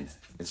 9.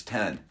 It's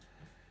 10.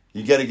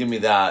 You got to give me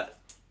that.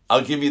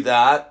 I'll give you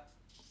that,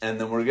 and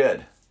then we're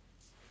good.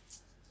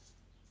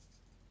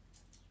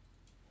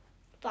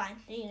 Fine,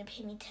 you're gonna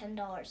pay me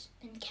 $10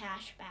 in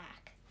cash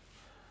back.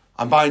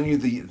 I'm buying you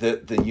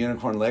the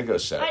unicorn Lego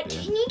set. All right,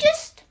 dude. can you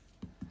just?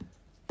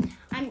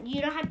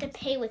 You don't have to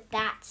pay with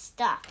that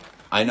stuff.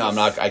 I know.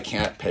 I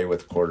can't pay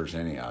with quarters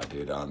anyhow,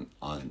 dude.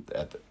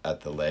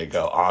 At the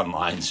Lego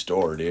online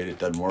store, dude. It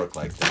doesn't work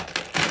like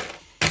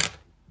that.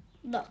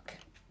 Look.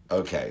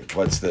 Okay,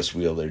 what's this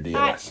wheeler deal?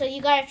 All right, so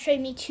you gotta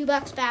trade me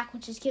 $2 back,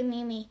 which is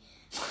giving me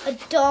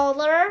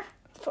 $1,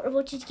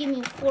 which is giving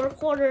me 4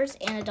 quarters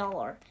and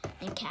 $1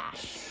 in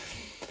cash.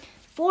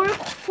 Four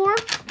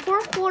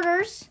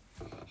quarters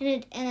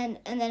and then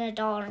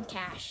 $1 in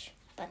cash.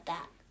 But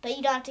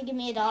you don't have to give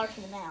me $1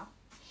 for the mail.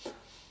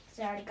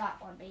 I already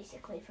got one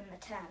basically from the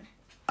 10.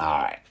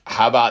 All right.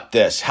 How about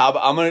this?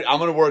 I'm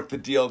gonna work the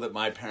deal that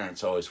my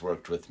parents always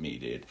worked with me,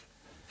 dude.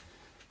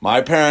 My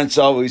parents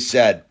always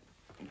said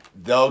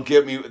they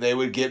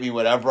would get me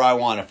whatever I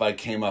want if I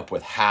came up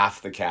with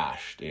half the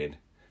cash, dude.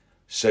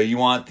 So you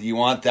want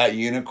that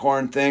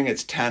unicorn thing?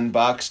 It's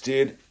 $10,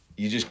 dude.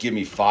 You just give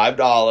me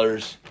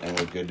 $5 and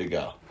we're good to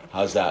go.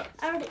 How's that?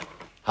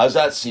 How's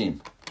that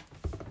seem?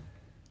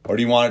 Or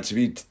do you want it to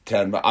be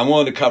 10? I'm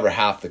willing to cover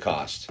half the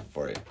cost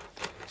for you.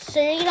 So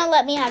you're gonna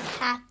let me have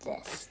half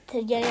this?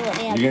 You're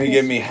gonna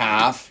give me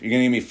half. You're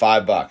gonna give me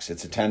 $5.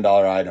 It's a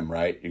 $10 item,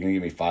 right? You're gonna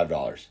give me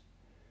 $5.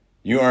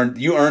 You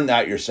earned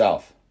that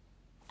yourself.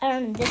 I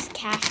earned this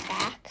cash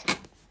back.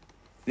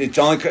 It's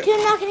only. Dude,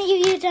 I'm not gonna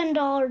give you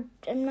 $10.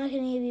 I'm not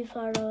gonna give you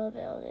 $5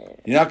 bill,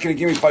 dude. You're not gonna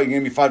give me $5. You're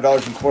gonna give me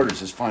 $5 in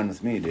quarters. It's fine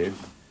with me, dude.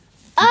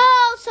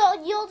 Oh, so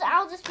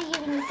I'll just be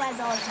giving you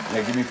 $5.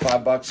 Yeah, give me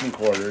 $5 in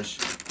quarters.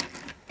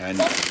 And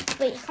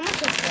wait, how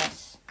much is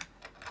this?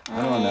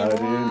 I don't know,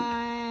 dude.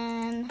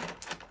 1,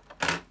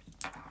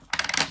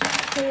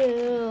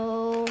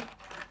 2.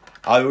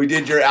 Oh, we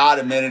did your ad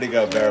a minute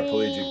ago,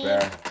 Paraplegic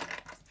Bear.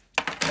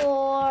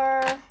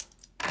 4,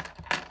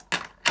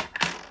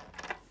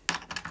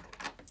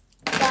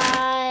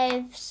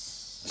 5.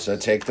 So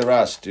take the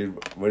rest, dude.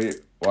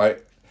 Why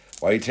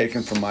are you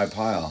taking from my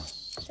pile?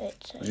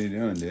 What are you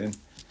doing, dude?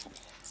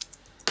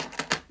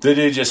 The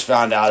dude just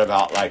found out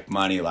about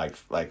money like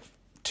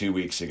 2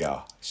 weeks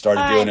ago.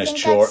 Started doing his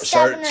chores.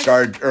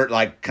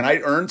 Can I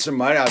earn some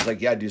money? I was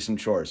like, yeah, do some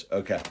chores.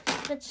 Okay.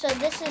 But so I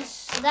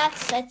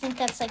think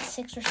that's like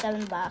 $6 or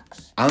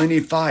 $7. I only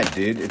need 5,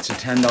 dude. It's a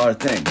 $10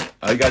 thing.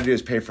 All you gotta do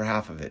is pay for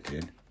half of it,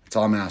 dude. That's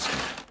all I'm asking.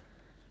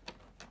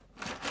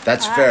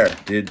 That's fair,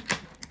 dude.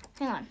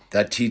 Hang on.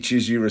 That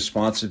teaches you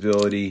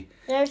responsibility.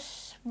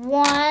 There's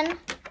 1,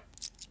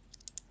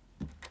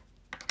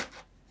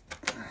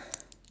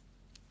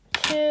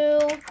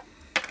 2,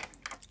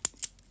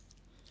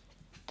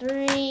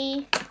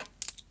 3,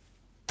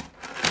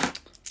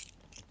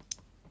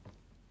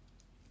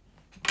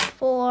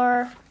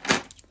 4,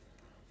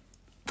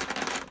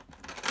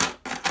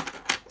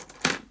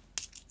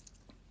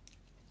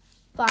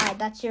 5.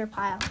 That's your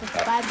pile. That's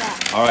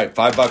 $5. All right,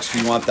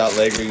 $5. You want that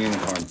Lego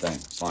unicorn thing?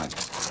 Fine.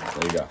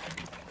 There you go.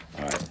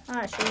 All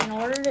right. So you're gonna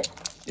order it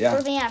Yeah.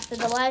 for me after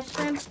the live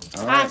stream.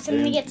 All right, so I'm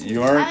gonna dude. get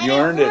You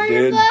earned it,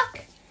 dude. Book.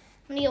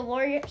 I'm gonna get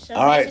Warrior. So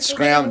all right, basically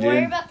scram, get a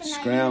Warrior dude. book and that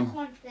Scram.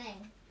 unicorn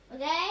thing.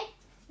 Okay?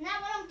 Isn't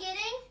that what I'm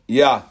getting?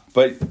 Yeah,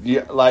 but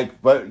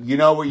you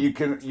know what? You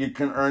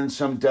can earn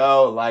some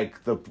dough.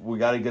 We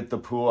got to get the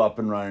pool up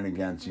and running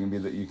again. So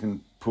you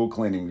can pool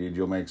cleaning, dude.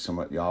 You'll make some.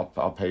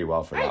 I'll pay you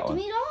well for that one.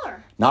 Give me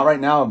 $1. Not right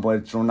now,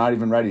 but we're not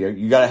even ready.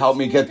 You got to help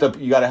me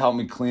You got to help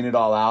me clean it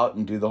all out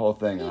and do the whole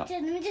thing. Let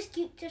me just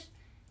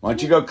Why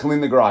don't you go clean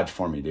the garage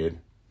for me, dude?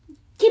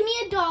 Give me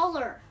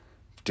 $1.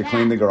 To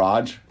clean the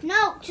garage?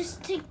 No,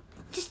 just give me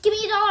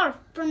 $1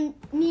 from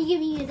me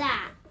giving you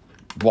that.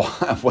 Why?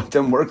 What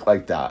doesn't work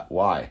like that?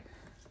 Why?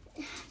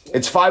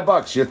 It's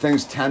 $5. Your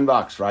thing's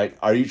 $10, right?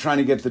 Are you trying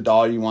to get the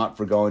 $1 you want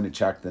for going to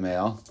check the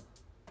mail?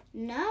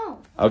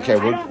 No. Okay,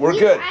 No, we're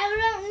good.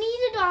 I don't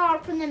need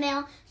 $1 from the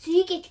mail, so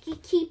you get to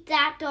keep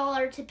that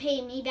 $1 to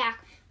pay me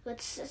back with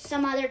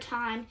some other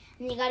time,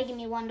 and you got to give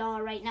me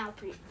 $1 right now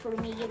for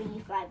me giving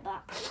you $5.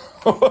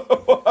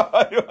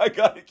 Why do I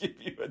gotta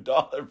give you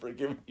 $1 for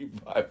giving you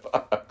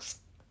 $5?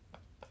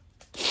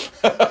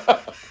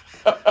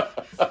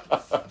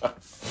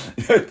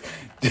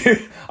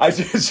 Dude, I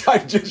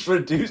just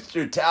reduced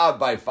your tab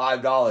by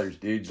 $5,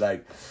 dude.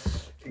 Like,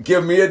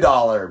 give me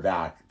 $1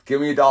 back. Give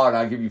me $1 and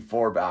I'll give you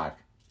 $4 back.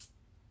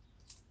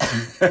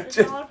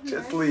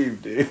 just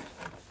leave, dude.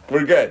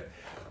 We're good.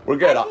 We're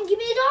good. You can give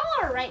me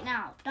 $1 right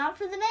now, not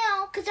for the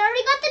mail, because I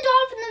already got the $1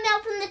 from the mail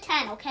from the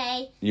 10.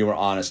 Okay. You were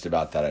honest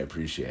about that. I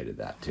appreciated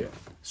that too.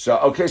 So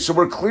okay, so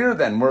we're clear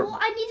then. Well,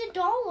 I need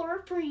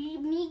 $1 for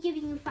me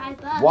giving you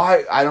 $5.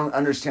 Why? I don't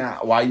understand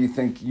why you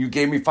think you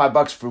gave me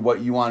 $5 for what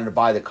you wanted to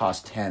buy that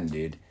cost 10,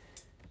 dude.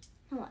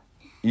 What?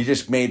 You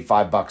just made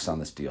 $5 on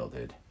this deal,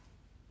 dude.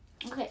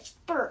 Okay,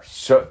 first.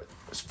 So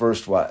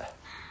first, what?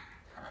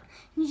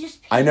 You just.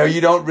 I know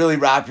you don't really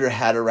wrap your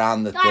head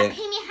around the thing.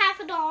 Pay me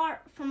 $0.50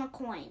 from a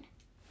coin.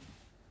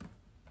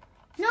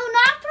 No,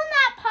 not from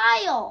that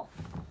pile.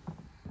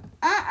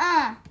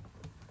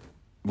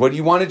 What do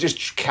you want to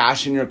just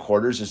cash in your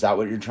quarters? Is that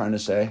what you're trying to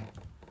say?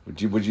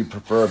 Would you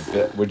prefer a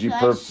bit? Would you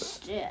prefer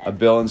a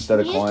bill instead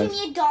of coins?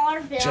 Just give me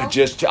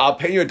 $1 bill. I'll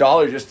pay you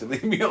 $1 just to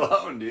leave me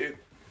alone, dude.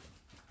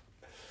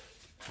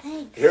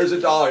 Thanks. Here's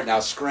 $1 now.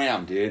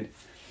 Scram, dude.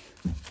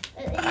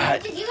 You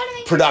gotta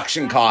make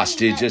Production cost,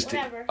 dude.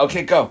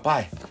 Okay, go.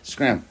 Bye.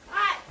 Scram.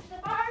 The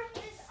bar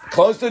is.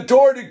 Close the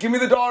door, dude. Give me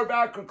the $1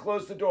 back or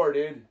close the door,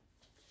 dude.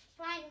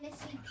 Fine,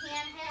 Missy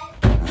Panhead.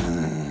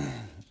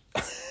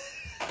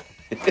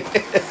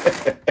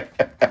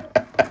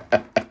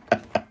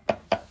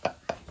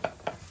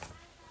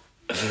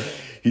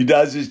 He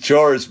does his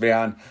chores,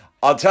 man.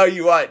 I'll tell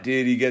you what,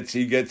 dude. He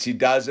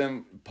does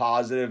them.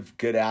 Positive,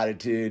 good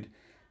attitude,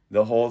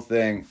 the whole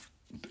thing.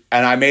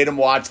 And I made him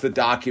watch the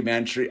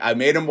documentary. I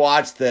made him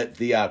watch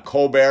the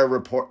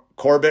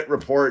Corbett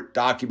Report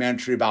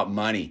documentary about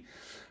money.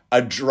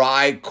 A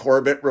dry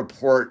Corbett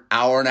Report 1.5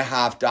 hour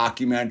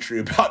documentary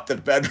about the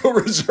Federal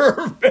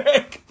Reserve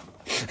Bank.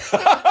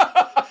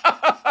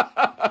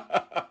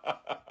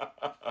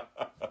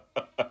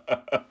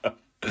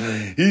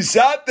 He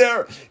sat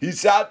there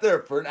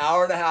for 1.5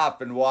 hours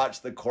and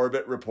watched the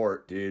Corbett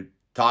Report, dude,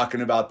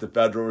 talking about the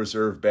Federal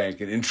Reserve Bank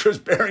and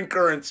interest-bearing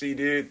currency,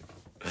 dude.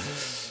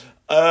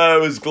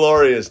 It was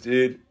glorious,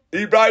 dude.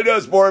 He probably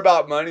knows more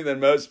about money than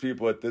most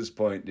people at this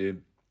point,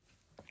 dude.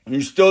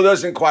 He still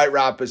doesn't quite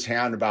wrap his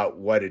hand about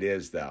what it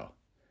is, though.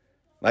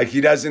 Like,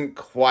 he doesn't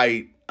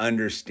quite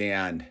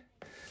understand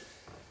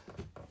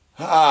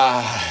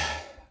what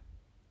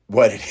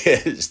it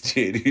is,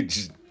 dude.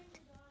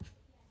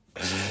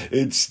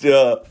 It's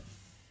still...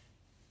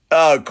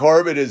 Oh,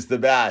 Corbett is the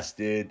best,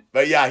 dude.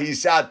 But yeah, he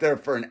sat there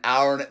for that 1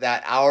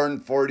 hour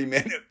and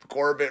 40-minute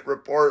Corbett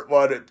Report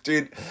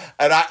dude.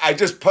 And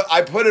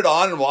I put it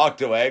on and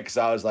walked away because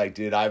I was like,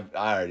 dude, I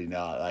already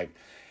know. Like,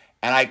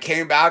 and I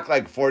came back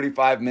like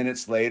 45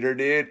 minutes later,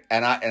 dude.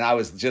 And I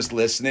was just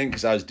listening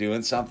because I was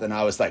doing something.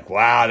 I was like,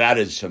 wow, that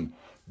is some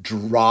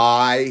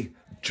dry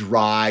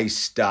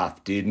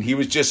stuff, dude. And he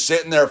was just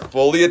sitting there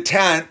fully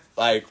attent,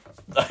 like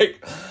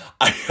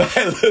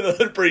I'm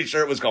literally pretty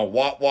sure it was going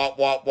wop, wop,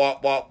 wop,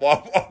 wop, wop,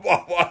 wop, wop,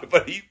 wop, wop.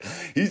 But he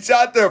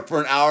sat there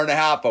for 1.5 hours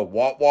of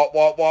wop, wop,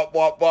 wop, wop,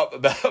 wop, wop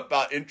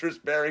about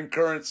interest-bearing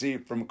currency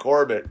from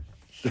Corbett.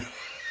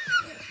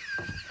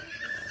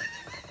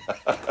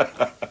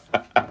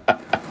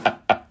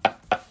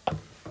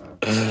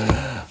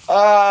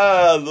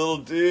 Little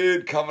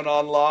dude coming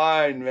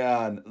online,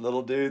 man.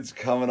 Little dude's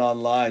coming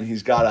online.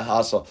 He's got to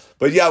hustle.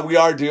 But yeah,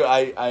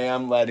 I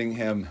am letting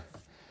him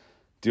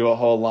do a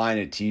whole line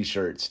of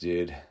t-shirts,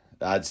 dude.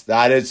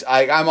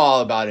 I'm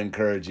all about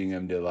encouraging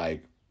him to,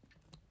 like,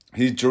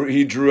 he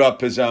drew up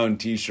his own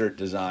t-shirt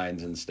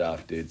designs and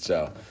stuff, dude.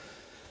 So,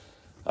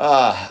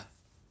 yeah.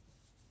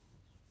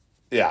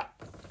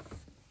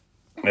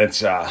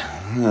 It's,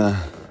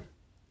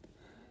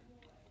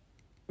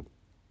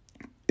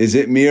 is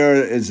it me or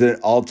is it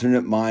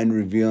alternate mind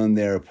revealing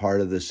they're a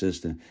part of the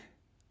system?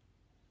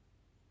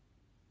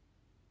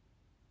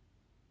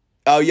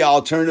 Oh, yeah,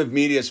 alternative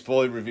media is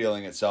fully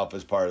revealing itself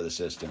as part of the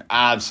system.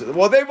 Absolutely.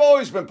 Well, they've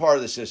always been part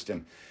of the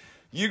system.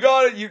 You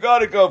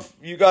gotta go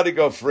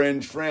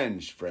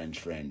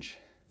fringe.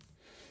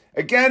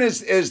 Again,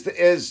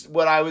 is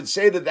what I would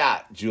say to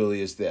that,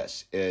 Julie, is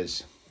this,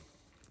 is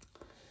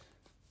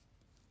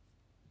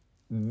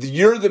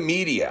you're the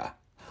media.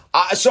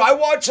 So I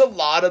watch a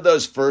lot of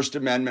those First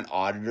Amendment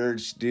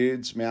auditors,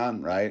 dudes,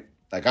 man, right?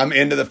 Like, I'm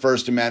into the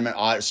First Amendment,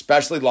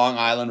 especially Long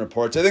Island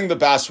Reports. I think the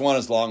best one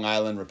is Long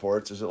Island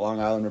Reports. Is it Long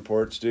Island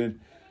Reports, dude?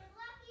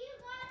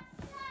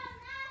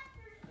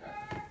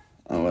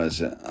 what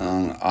was it?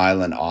 Long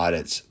Island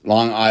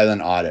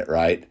Audit,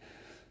 right?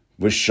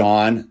 With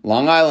Sean.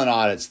 Long Island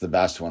Audit's the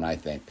best one, I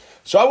think.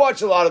 So I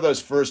watch a lot of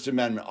those First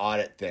Amendment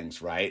audit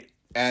things, right?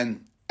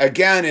 And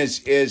again,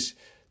 is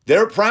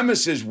their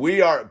premise is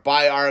we are,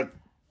 by our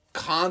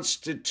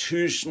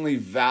constitutionally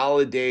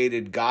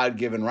validated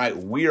God-given right,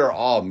 we are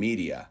all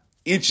media.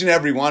 Each and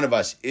every one of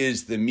us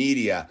is the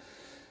media.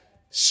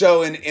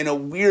 So in a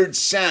weird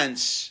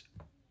sense,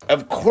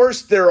 of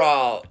course they're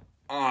all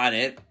on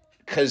it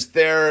because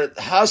they're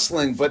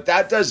hustling, but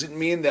that doesn't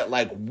mean that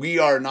like we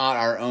are not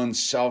our own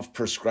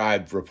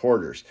self-prescribed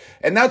reporters.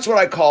 And that's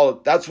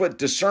what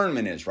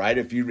discernment is, right?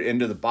 If you're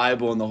into the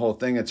Bible and the whole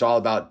thing, it's all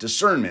about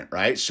discernment,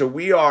 right? So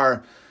we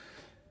are,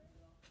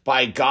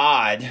 by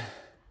God,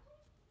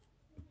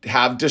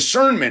 have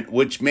discernment,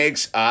 which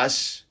makes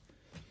us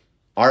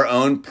our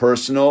own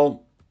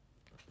personal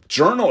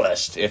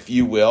journalist, if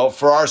you will,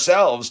 for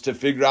ourselves to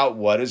figure out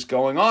what is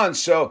going on.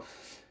 So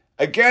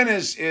again,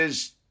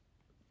 is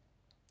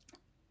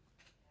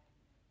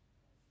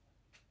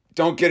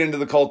don't get into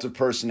the cult of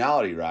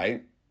personality,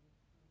 right?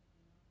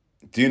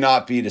 Do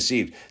not be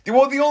deceived.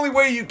 Well, the only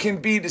way you can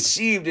be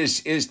deceived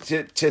is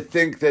to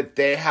think that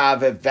they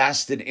have a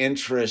vested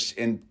interest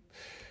in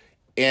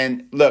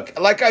look,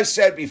 like I've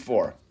said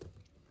before,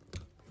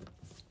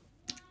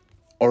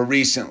 or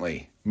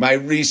recently, my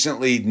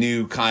recently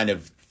new kind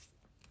of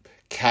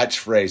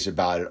catchphrase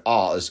about it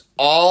all is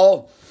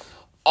all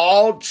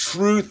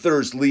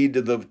truthers lead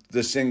to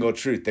the single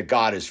truth that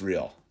God is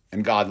real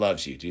and God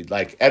loves you, dude.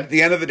 Like at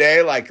the end of the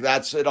day, like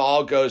that's, it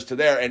all goes to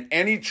there. And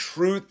any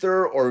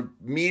truther or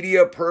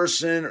media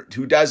person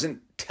who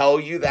doesn't tell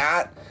you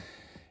that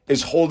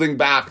is holding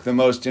back the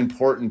most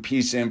important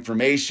piece of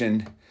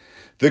information.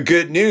 The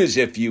good news,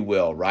 if you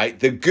will, right?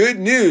 The good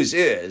news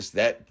is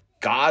that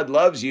God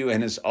loves you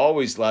and has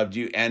always loved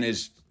you and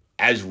is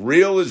as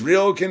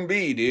real can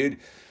be, dude.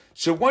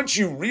 So once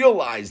you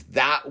realize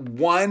that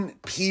one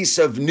piece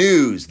of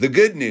news, the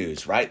good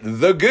news, right?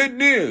 The good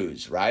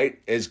news, right?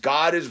 Is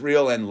God is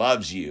real and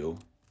loves you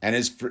and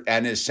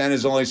has sent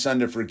his only son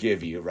to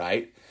forgive you,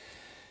 right?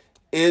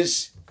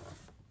 Is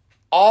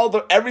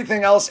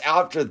everything else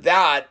after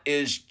that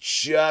is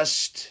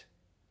just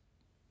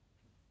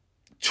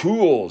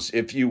tools,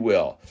 if you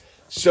will.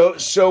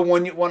 So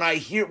when I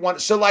hear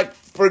so like,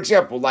 for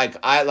example, like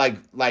I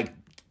like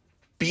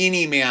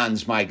Beanie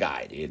Man's my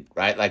guy, dude,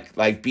 right? Like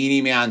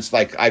Beanie Man's,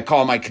 like I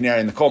call my canary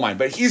in the coal mine,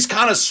 but he's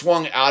kind of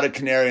swung out of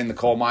canary in the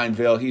coal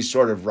mineville. He's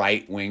sort of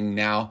right wing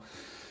now,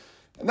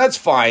 and that's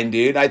fine,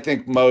 dude. I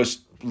think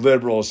most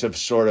liberals have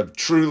sort of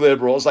true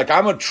liberals. Like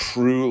I'm a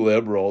true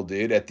liberal,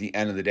 dude. At the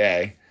end of the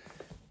day,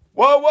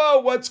 whoa,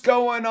 what's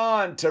going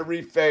on?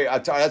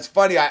 That's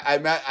funny.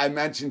 I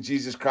mentioned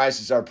Jesus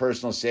Christ as our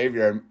personal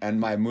savior,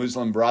 and my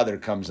Muslim brother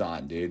comes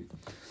on, dude.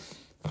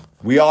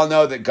 We all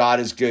know that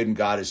God is good and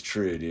God is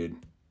true, dude.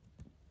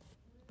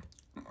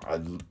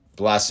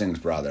 Blessings,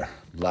 brother.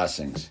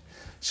 Blessings.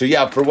 So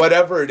yeah, for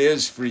whatever it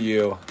is for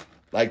you,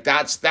 like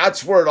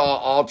that's where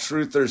all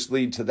truthers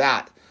lead to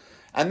that.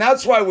 And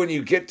that's why when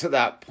you get to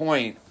that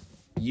point,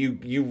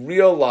 you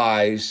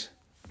realize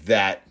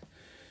that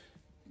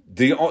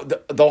the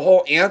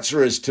whole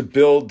answer is to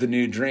build the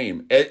new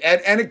dream.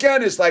 And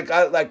again, it's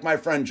like my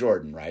friend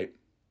Jordan, right?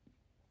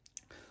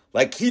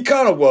 Like he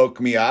kind of woke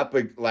me up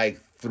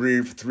like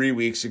three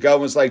weeks ago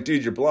and was like,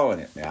 dude, you're blowing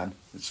it, man.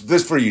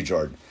 This for you,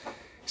 Jordan.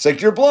 It's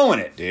like, you're blowing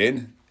it,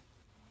 dude.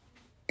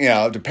 You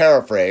know, to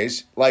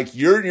paraphrase, like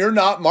you're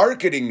not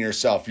marketing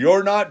yourself.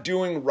 You're not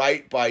doing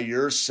right by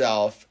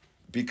yourself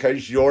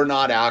because you're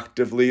not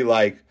actively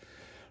like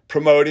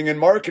promoting and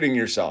marketing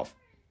yourself.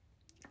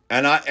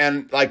 And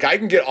I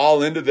can get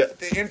all into the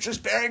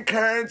interest-bearing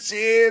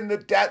currency and the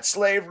debt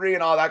slavery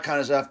and all that kind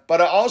of stuff.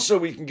 But also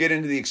we can get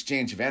into the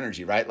exchange of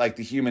energy, right? Like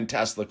the human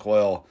Tesla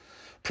coil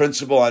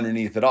principle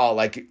underneath it all.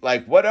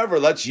 Like whatever,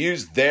 let's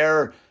use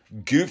their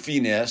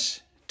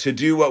goofiness to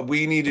do what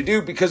we need to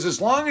do. Because as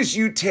long as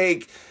you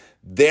take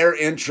their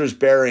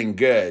interest-bearing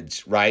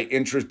goods, right?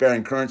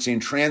 Interest-bearing currency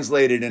and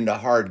translate it into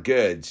hard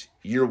goods,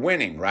 you're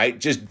winning, right?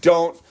 Just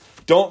don't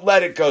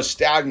let it go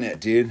stagnant,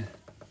 dude.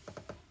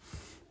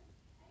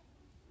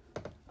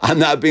 I'm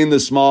not being the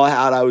small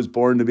hat I was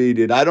born to be,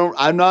 dude.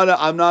 I'm not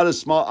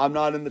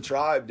in the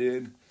tribe,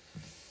 dude.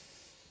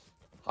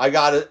 I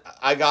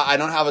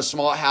don't have a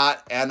small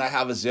hat and I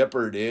have a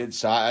zipper, dude.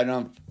 So I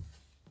don't.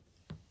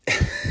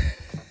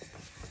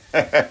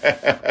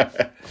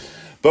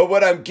 But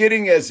what I'm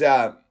getting is,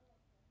 yeah,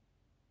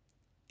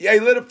 he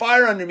lit a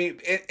fire under me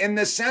in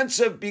the sense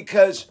of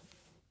because,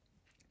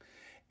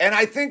 and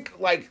I think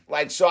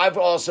so I've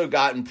also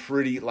gotten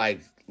pretty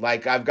like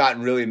I've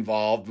gotten really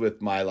involved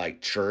with my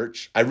like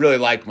church. I really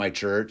like my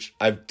church.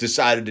 I've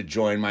decided to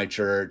join my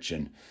church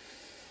and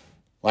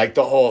like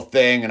the whole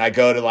thing. And I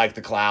go to like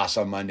the class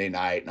on Monday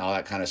night and all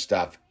that kind of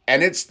stuff.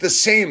 And it's the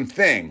same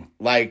thing.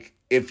 Like,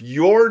 if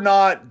you're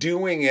not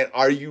doing it,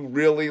 are you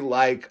really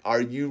like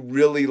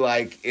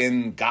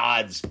in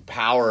God's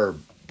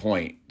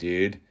PowerPoint,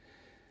 dude?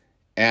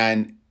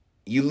 And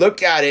you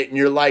look at it and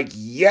you're like,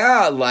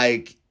 yeah,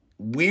 like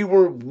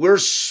we're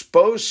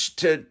supposed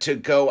to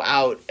go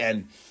out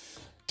and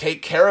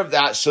take care of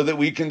that so that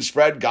we can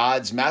spread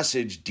God's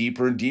message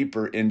deeper and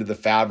deeper into the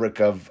fabric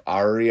of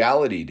our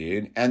reality,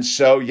 dude. And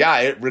so, yeah,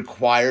 it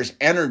requires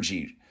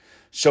energy.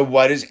 So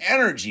what is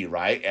energy,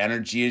 right?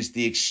 Energy is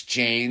the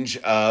exchange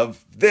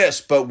of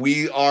this, but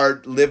we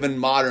are living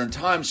modern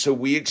times, so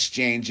we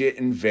exchange it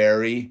in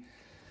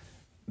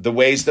the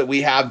ways that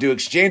we have to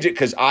exchange it.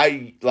 Because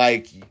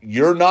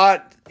you're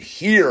not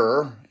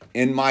here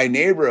in my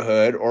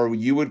neighborhood, or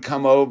you would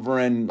come over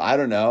and, I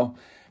don't know,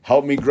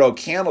 help me grow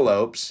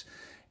cantaloupes,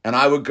 and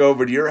I would go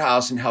over to your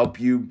house and help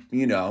you,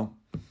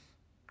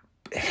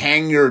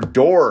 hang your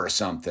door or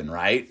something,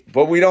 right?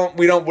 But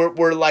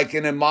we're like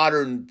in a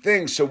modern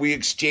thing. So we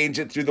exchange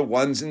it through the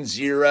ones and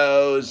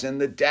zeros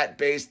and the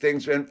debt-based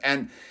things.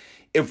 And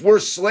if we're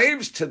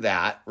slaves to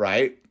that,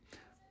 right,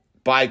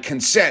 by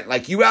consent,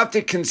 like you have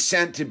to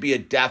consent to be a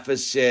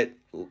deficit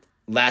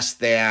less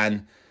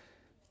than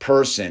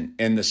person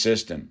in the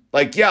system.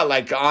 Like, yeah,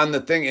 like on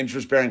the thing,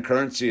 interest-bearing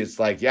currency, it's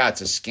like, yeah,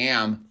 it's a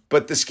scam,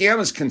 but the scam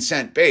is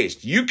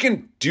consent-based. You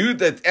can do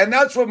that. And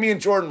that's what me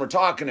and Jordan were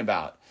talking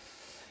about.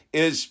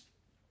 Is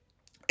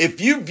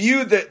if you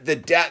view the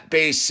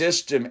debt-based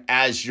system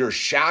as your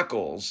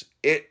shackles,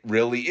 it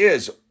really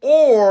is.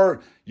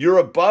 Or you're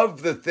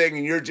above the thing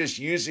and you're just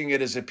using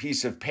it as a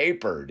piece of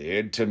paper,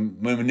 dude, to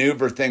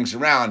maneuver things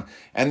around.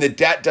 And the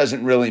debt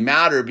doesn't really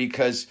matter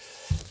because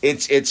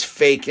it's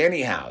fake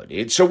anyhow,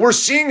 dude. So we're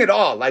seeing it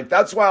all. Like,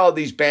 that's why all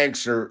these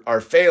banks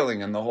are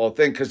failing in the whole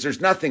thing, because there's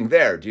nothing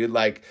there, dude.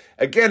 Like,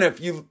 again, if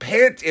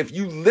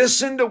you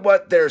listen to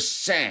what they're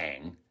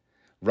saying,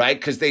 right,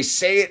 because they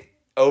say it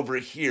over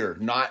here,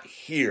 not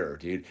here,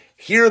 dude.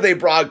 Here they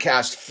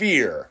broadcast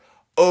fear.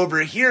 Over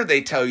here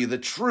they tell you the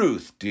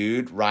truth,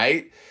 dude,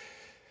 right?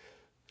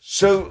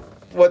 So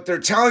what they're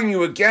telling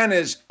you again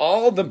is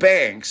all the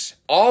banks,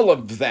 all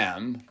of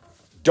them,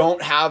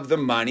 don't have the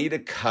money to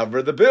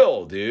cover the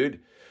bill, dude.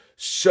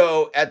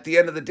 So at the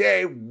end of the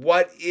day,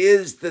 what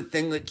is the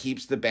thing that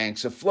keeps the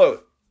banks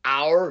afloat?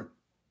 Our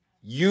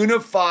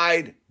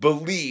unified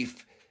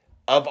belief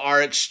of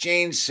our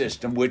exchange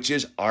system, which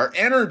is our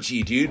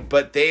energy, dude.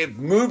 But they've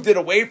moved it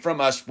away from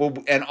us.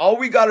 And all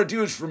we got to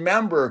do is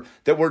remember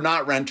that we're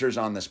not renters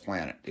on this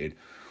planet, dude.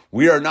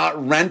 We are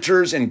not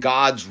renters in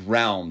God's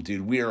realm,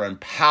 dude. We are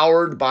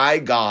empowered by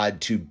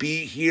God to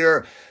be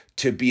here,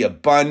 to be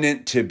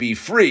abundant, to be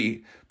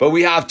free. But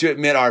we have to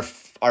admit our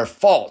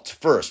fault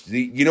first.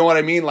 You know what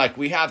I mean? Like,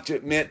 we have to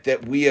admit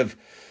that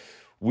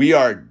we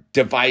are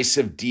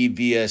divisive,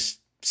 devious,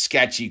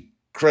 sketchy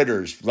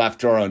critters left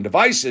to our own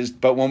devices.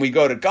 But when we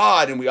go to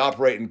God and we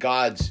operate in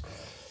God's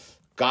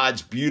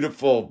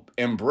beautiful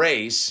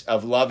embrace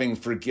of loving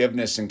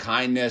forgiveness and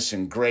kindness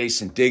and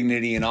grace and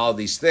dignity and all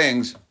these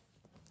things,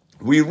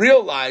 we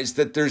realize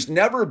that there's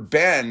never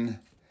been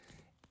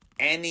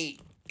any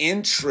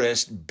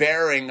interest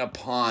bearing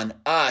upon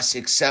us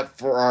except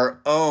for our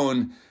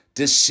own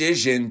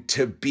decision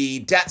to be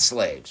debt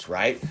slaves,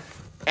 right?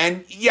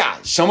 And yeah,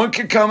 someone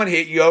could come and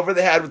hit you over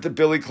the head with the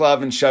billy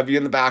club and shove you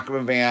in the back of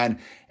a van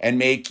and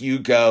make you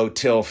go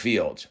till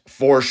fields.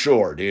 For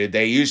sure, dude.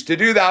 They used to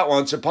do that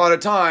once upon a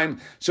time.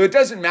 So it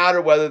doesn't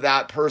matter whether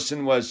that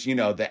person was,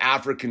 the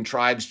African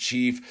tribe's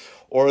chief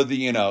or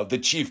the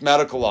chief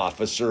medical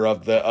officer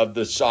of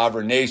the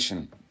sovereign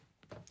nation.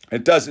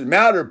 It doesn't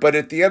matter. But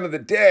at the end of the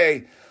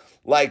day,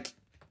 like,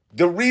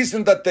 the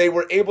reason that they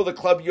were able to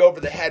club you over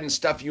the head and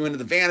stuff you into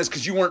the van is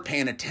because you weren't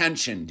paying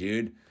attention,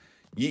 dude.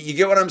 You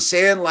get what I'm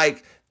saying?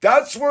 Like,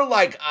 that's where,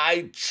 like,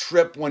 I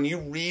trip when you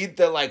read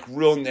the, like,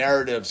 real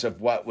narratives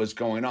of what was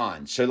going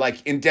on. So,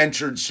 like,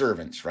 indentured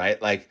servants,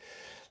 right? Like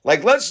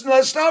let's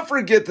not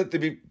forget that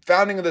the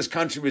founding of this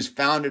country was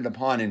founded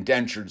upon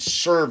indentured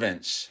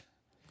servants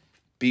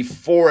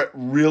before it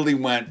really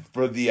went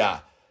for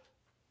the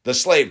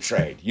slave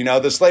trade.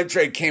 The slave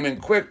trade came in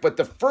quick, but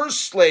the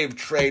first slave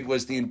trade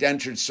was the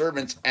indentured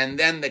servants and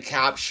then the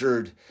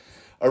captured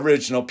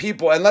original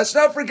people. And let's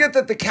not forget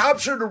that the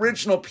captured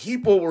original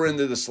people were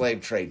into the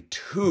slave trade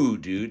too,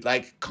 dude.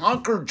 Like,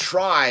 conquered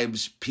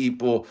tribes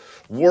people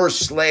were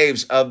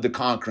slaves of the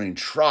conquering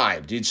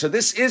tribe, dude. So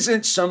this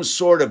isn't some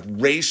sort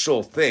of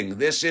racial thing.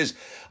 This is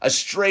a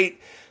straight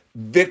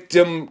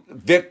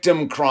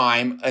victim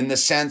crime, in the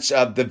sense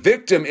of the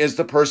victim is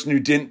the person who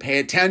didn't pay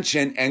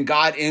attention and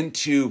got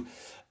into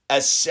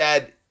a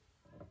said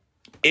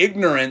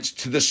ignorance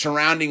to the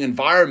surrounding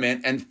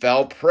environment and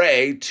fell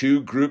prey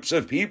to groups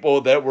of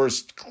people that were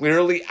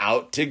clearly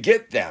out to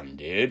get them,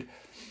 dude.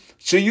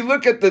 So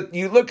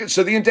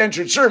so the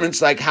indentured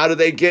servants, like, how do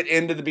they get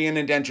into being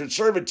indentured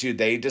servitude?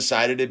 They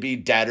decided to be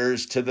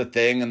debtors to the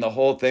thing and the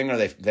whole thing, or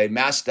they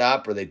messed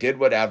up or they did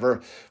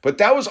whatever. But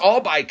that was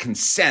all by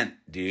consent,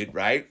 dude,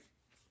 right?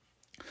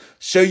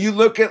 So you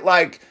look at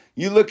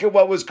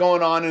what was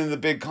going on in the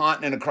big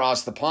continent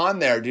across the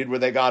pond there, dude, where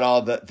they got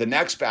all the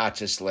next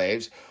batch of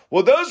slaves.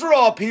 Well, those were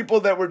all people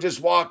that were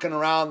just walking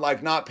around,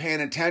 like, not paying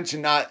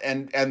attention,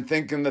 and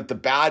thinking that the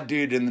bad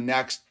dude in the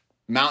next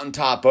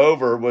mountaintop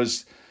over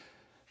was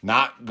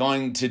not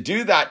going to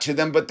do that to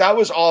them, but that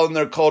was all in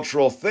their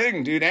cultural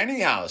thing, dude,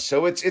 anyhow.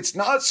 So it's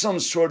not some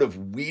sort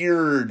of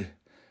weird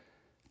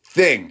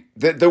thing.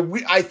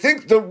 I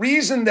think the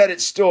reason that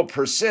it still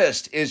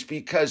persists is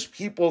because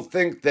people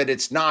think that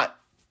it's not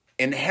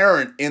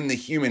inherent in the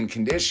human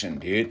condition,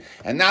 dude.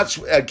 And that's,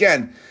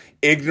 again,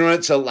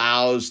 ignorance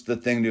allows the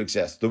thing to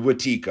exist. The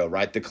Wetiko,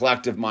 right? The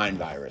collective mind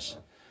virus.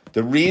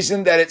 The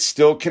reason that it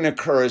still can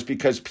occur is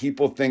because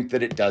people think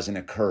that it doesn't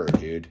occur,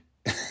 dude.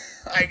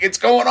 Like, it's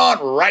going on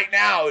right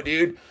now,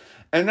 dude.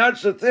 And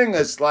that's the thing.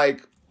 That's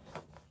like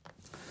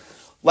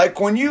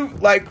when you,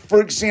 like, for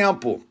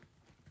example,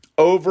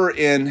 over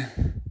in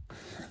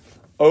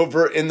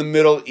the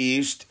Middle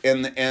East,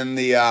 in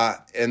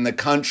the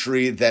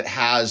country that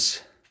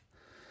has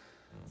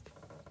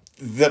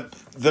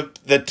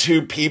the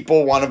two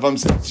people, one of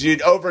them's,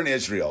 dude, over in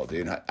Israel,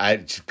 dude.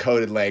 I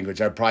coded language.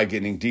 I'm probably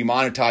getting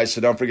demonetized,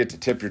 so don't forget to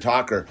tip your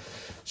talker.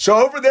 So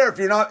over there,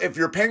 if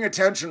you're paying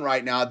attention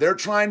right now, they're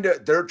trying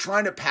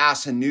to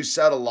pass a new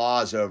set of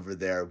laws over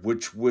there,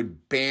 which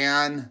would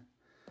ban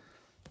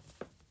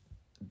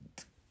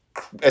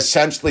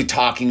essentially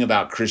talking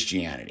about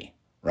Christianity,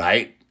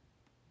 right?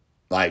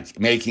 Like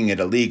making it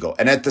illegal.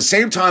 And at the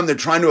same time, they're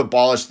trying to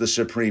abolish the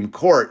Supreme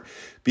Court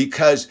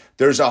because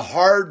there's a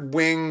hard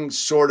wing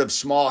sort of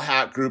small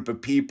hat group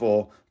of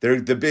people. They're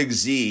the big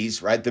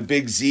Z's, right? The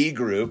big Z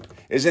group.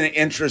 Isn't it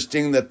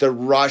interesting that the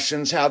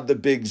Russians have the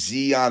big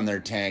Z on their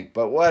tank?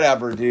 But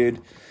whatever,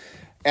 dude.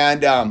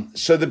 And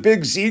so the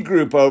big Z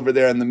group over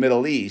there in the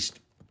Middle East,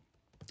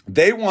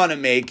 they want to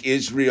make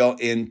Israel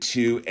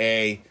into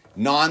a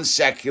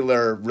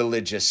non-secular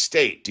religious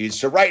state, dude.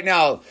 So right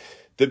now,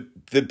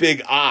 the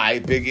big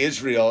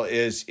Israel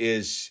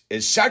is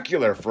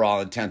secular for all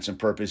intents and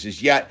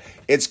purposes. Yet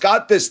it's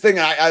got this thing.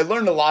 And I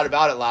learned a lot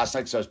about it last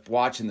night because I was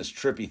watching this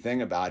trippy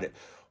thing about it.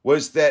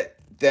 Was that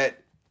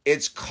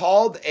it's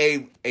called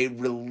a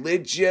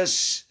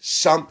religious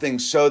something,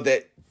 so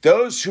that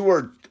those who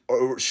are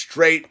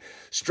straight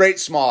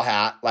small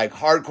hat, like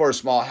hardcore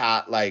small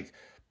hat, like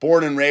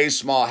born and raised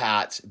small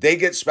hats, they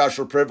get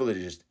special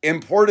privileges.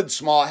 Imported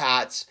small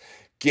hats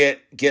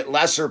get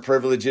lesser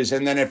privileges,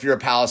 and then if you're a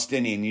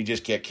Palestinian, you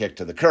just get kicked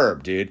to the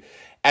curb, dude.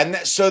 And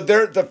so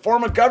they're the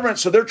form of government.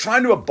 So they're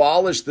trying to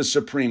abolish the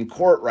Supreme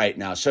Court right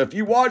now. So if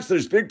you watch,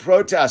 there's big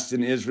protests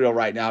in Israel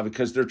right now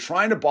because they're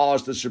trying to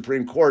abolish the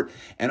Supreme Court,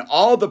 and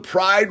all the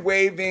pride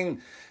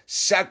waving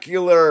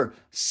secular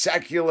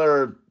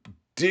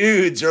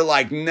dudes are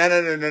like,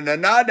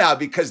 no,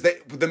 because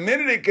the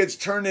minute it gets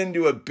turned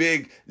into a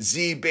big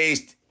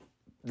Z-based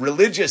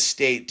religious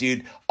state,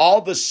 dude, all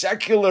the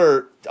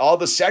secular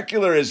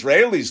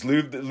Israelis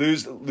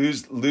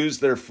lose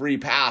their free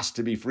pass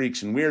to be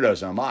freaks and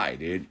weirdos. Am I,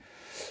 dude?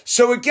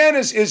 So again,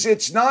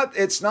 it's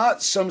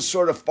not some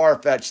sort of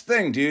far-fetched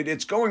thing, dude.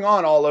 It's going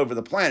on all over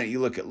the planet. You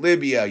look at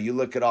Libya, you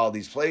look at all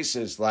these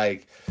places,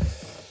 like,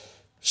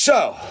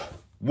 so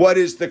what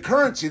is the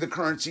currency? The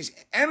currency's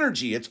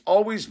energy. It's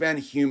always been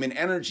human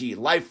energy,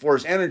 life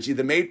force energy.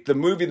 The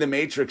movie The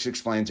Matrix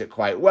explains it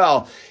quite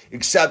well,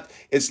 except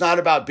it's not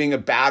about being a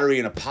battery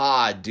in a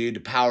pod, dude, to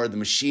power the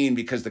machine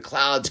because the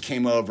clouds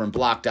came over and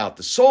blocked out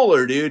the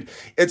solar, dude.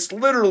 It's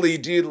literally,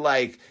 dude,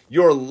 like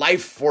your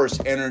life force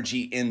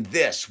energy in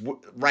this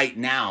right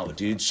now,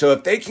 dude. So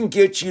if they can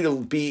get you to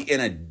be in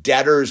a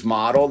debtor's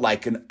model,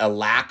 like a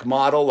lack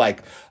model,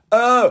 like,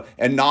 a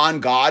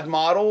non-God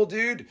model,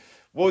 dude,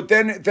 well,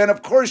 then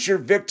of course you're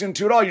victim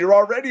to it all. You're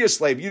already a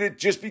slave.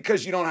 Just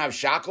because you don't have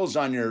shackles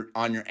on your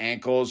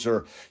ankles,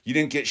 or you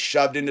didn't get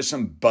shoved into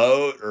some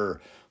boat or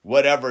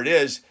whatever it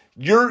is,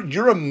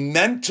 you're a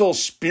mental,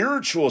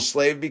 spiritual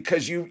slave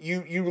because you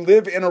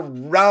live in a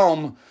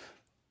realm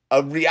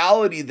of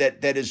reality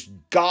that is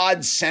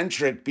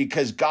God-centric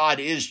because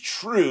God is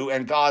true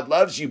and God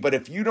loves you. But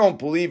if you don't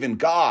believe in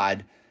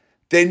God,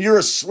 then you're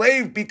a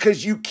slave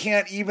because you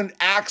can't even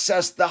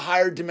access the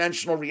higher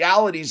dimensional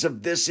realities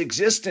of this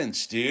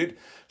existence, dude.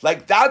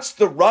 Like, that's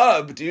the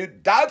rub,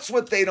 dude. That's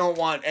what they don't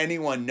want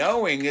anyone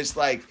knowing is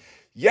like,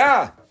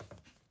 yeah,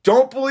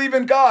 don't believe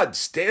in God.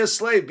 Stay a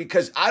slave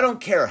because I don't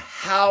care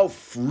how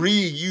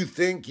free you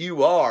think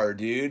you are,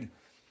 dude.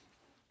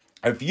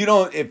 If you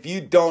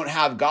don't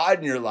have God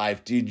in your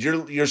life, dude,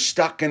 you're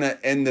stuck in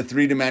the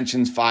 3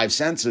 dimensions, 5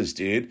 senses,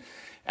 dude.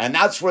 And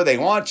that's where they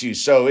want you.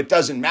 So it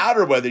doesn't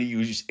matter whether you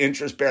use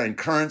interest-bearing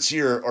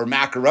currency or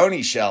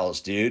macaroni shells,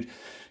 dude.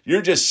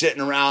 You're just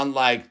sitting around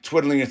like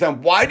twiddling your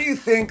thumb. Why do you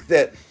think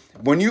that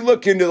when you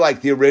look into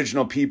like the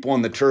original people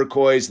and the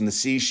turquoise and the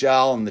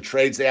seashell and the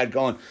trades they had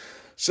going,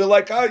 so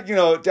like,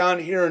 down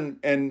here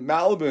in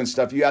Malibu and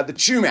stuff, you had the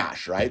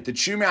Chumash, right? The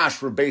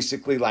Chumash were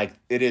basically like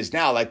it is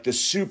now, like the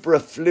super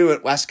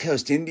affluent West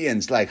Coast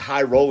Indians, like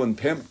high-rolling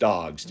pimp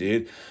dogs,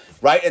 dude.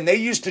 Right? And they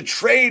used to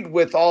trade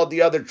with all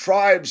the other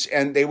tribes,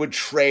 and they would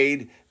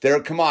trade their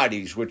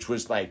commodities, which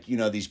was like,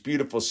 these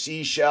beautiful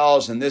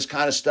seashells and this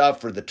kind of stuff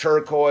for the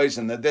turquoise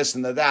and the this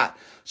and the that.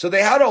 So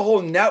they had a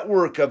whole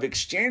network of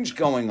exchange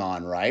going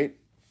on, right?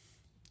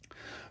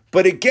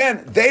 But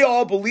again, they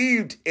all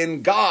believed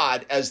in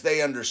God as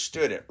they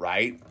understood it,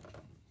 right?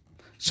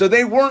 So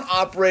they weren't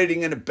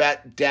operating in a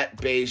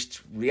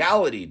debt-based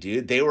reality,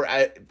 dude. They were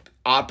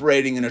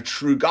operating in a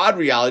true God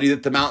reality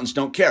that the mountains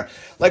don't care.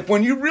 Like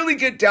when you really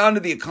get down to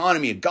the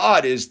economy of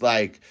God is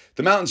like,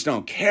 the mountains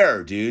don't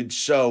care, dude.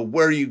 So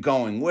where are you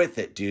going with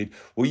it, dude?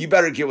 Well, you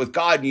better get with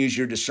God and use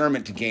your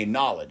discernment to gain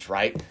knowledge,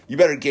 right? You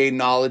better gain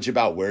knowledge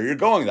about where you're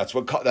going. That's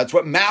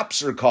what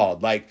maps are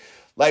called. Like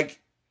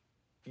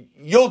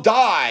you'll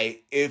die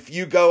if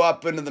you go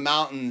up into the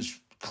mountains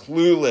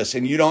clueless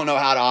and you don't know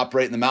how to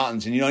operate in the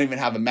mountains and you don't even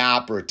have a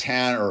map or a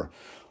tent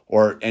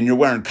and you're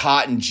wearing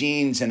cotton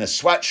jeans and a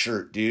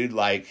sweatshirt, dude.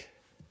 Like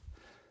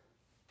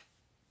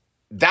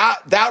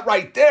that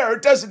right there,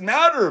 it doesn't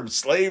matter.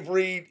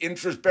 Slavery,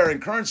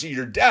 interest-bearing currency,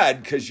 you're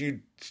dead because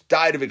you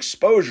died of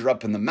exposure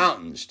up in the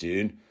mountains,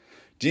 dude.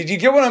 Did you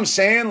get what I'm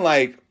saying?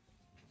 Like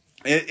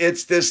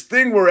it's this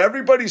thing where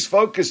everybody's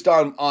focused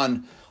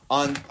on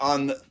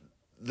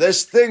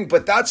this thing,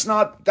 but that's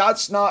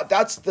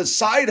the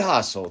side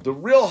hustle. The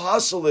real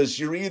hustle is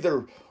you're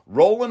either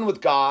rolling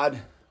with God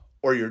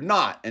or you're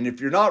not. And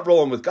if you're not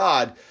rolling with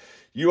God,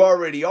 you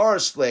already are a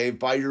slave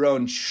by your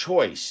own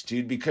choice,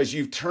 dude, because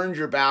you've turned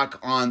your back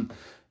on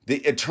the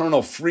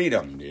eternal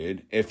freedom,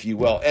 dude, if you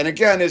will. And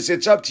again,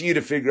 it's up to you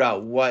to figure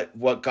out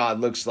what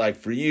God looks like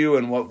for you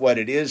and what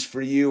it is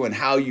for you and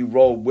how you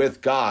roll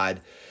with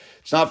God.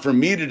 It's not for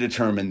me to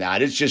determine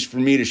that. It's just for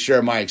me to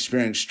share my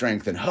experience,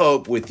 strength, and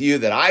hope with you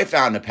that I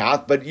found a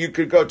path. But you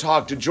could go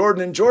talk to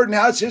Jordan, and Jordan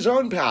has his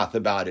own path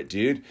about it,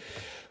 dude.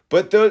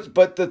 But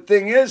the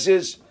thing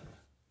is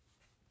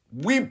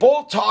we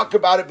both talk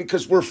about it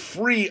because we're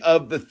free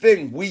of the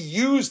thing. We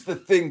use the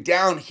thing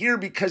down here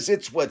because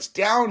it's what's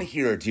down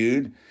here,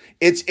 dude.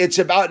 It's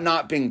about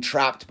not being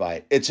trapped by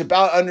it. It's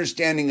about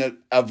understanding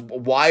of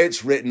why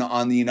it's written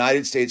on the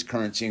United States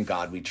currency and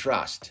God we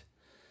trust.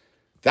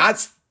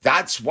 That's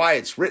why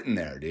it's written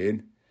there,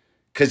 dude.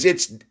 Because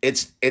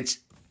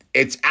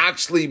it's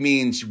actually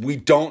means we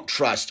don't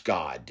trust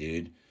God,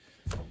 dude.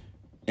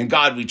 And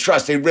God we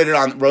trust. They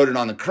wrote it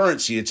on the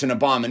currency. It's an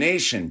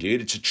abomination,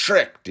 dude. It's a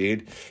trick,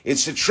 dude.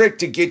 It's a trick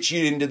to get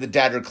you into the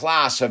debtor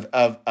class and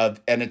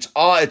it's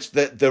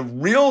the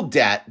real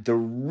debt. The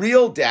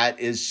real debt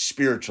is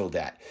spiritual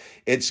debt.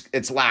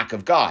 It's lack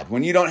of God.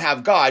 When you don't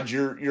have God,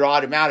 you're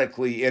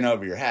automatically in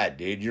over your head,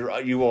 dude.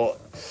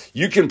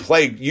 You can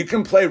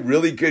play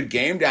really good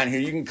game down here.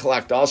 You can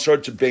collect all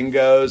sorts of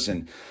bingos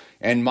and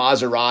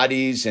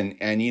Maseratis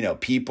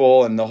and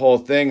people and the whole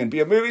thing and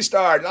be a movie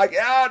star. And like,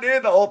 yeah,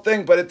 dude, the whole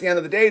thing. But at the end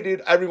of the day,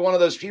 dude, every one of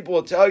those people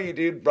will tell you,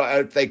 dude,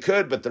 if they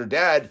could, but they're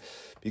dead,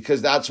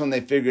 because that's when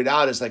they figured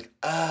out. It's like,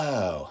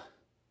 oh,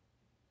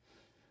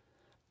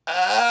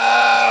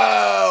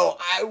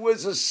 I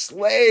was a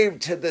slave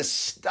to this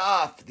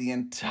stuff the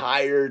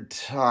entire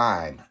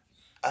time.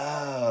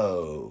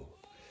 Oh.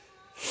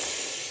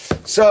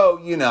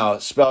 So,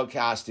 spell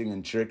casting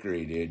and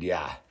trickery, dude.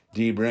 Yeah.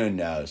 D. Brune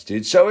knows,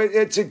 dude. So it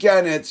is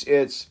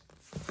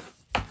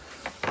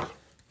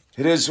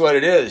what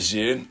it is,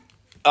 dude.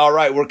 All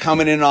right, we're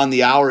coming in on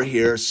the hour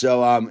here.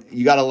 So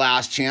you got a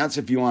last chance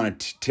if you want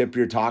to tip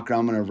your talker.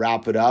 I'm going to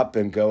wrap it up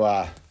and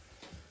go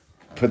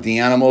put the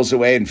animals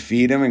away and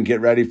feed them and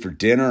get ready for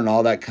dinner and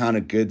all that kind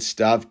of good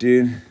stuff,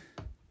 dude.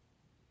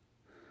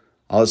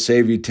 I'll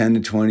save you 10 to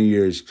 20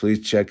 years.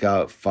 Please check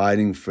out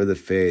Fighting for the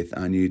Faith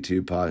on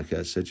YouTube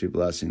podcast. Such a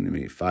blessing to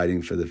me.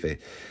 Fighting for the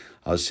Faith.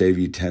 I'll save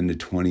you 10 to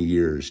 20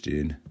 years,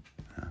 dude.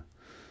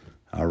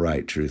 All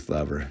right, truth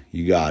lover.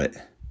 You got it.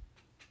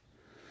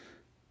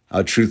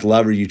 Truth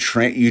lover,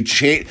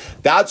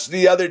 that's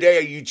the other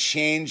day you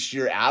changed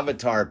your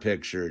avatar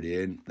picture,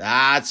 dude.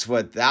 That's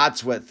what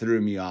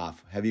threw me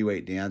off.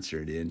 Heavyweight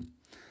dancer, dude.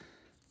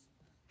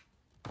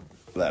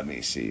 Let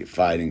me see.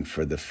 Fighting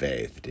for the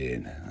faith,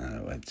 dude.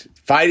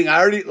 Fighting,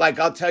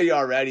 I'll tell you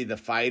already, the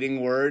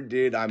fighting word,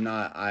 dude,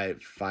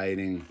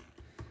 fighting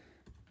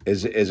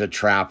is a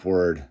trap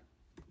word.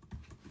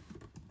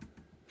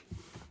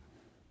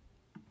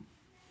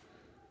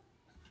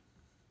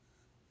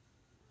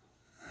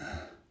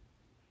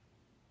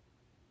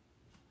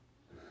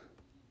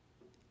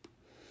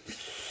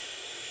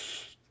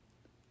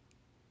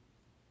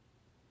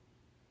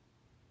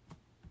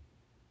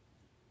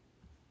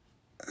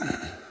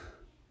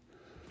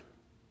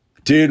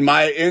 Dude,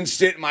 my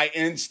instant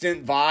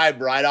vibe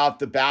right off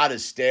the bat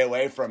is stay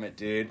away from it,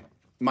 dude.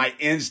 My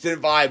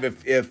instant vibe,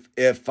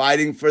 if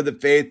Fighting for the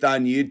Faith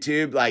on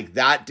YouTube, like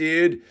that,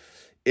 dude,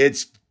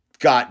 it's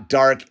got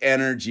dark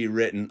energy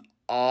written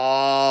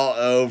all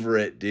over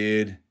it,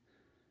 dude.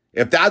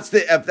 If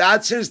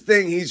that's his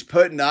thing he's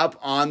putting up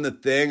on the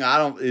thing,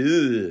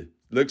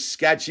 looks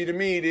sketchy to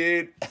me,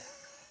 dude.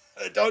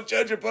 Don't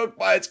judge a book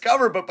by its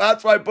cover, but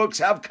that's why books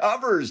have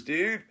covers,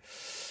 dude.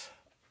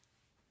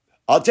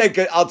 I'll take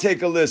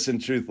a listen,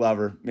 truth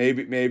lover.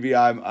 Maybe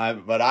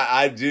but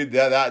I do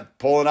that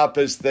pulling up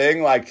his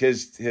thing, like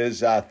his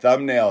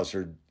thumbnails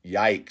are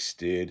yikes,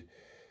 dude.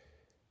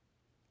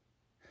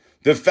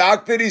 The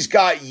fact that he's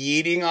got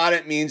yeeting on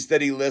it means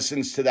that he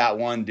listens to that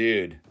one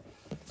dude.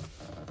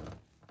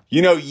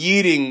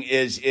 Yeeting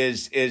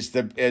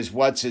is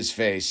what's his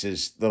face,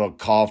 his little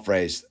call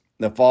phrase.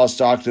 the false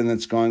doctrine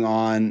that's going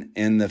on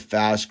in the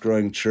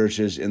fast-growing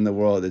churches in the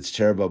world. It's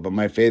terrible. But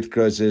my faith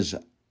grows as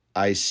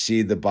I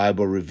see the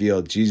Bible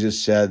revealed.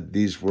 Jesus said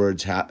these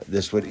words.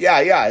 This would.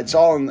 Yeah. It's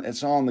all in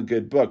the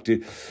good book,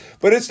 dude.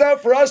 But it's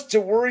not for us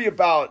to worry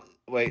about.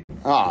 Wait.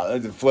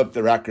 Flip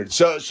the record.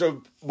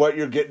 So what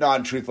you're getting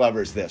on, Truth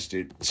Lover, is this,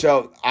 dude.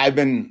 So I've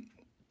been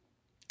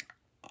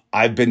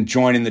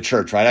joining the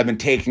church, right? I've been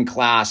taking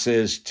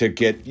classes to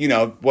get,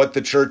 what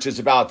the church is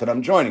about that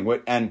I'm joining.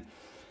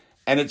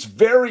 And it's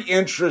very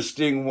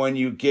interesting when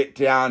you get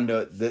down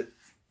to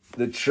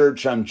the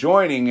church I'm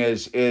joining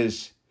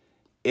is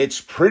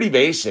it's pretty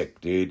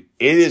basic, dude.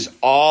 It is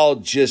all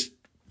just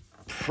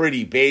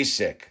pretty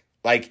basic,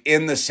 like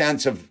in the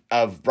sense of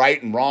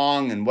right and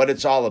wrong and what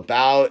it's all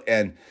about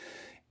and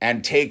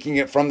taking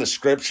it from the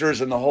scriptures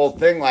and the whole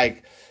thing.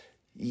 Like,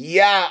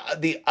 yeah,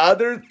 the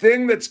other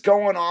thing that's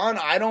going on,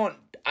 I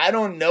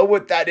don't know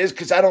what that is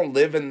because I don't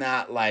live in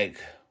that like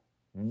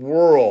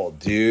world,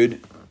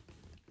 dude.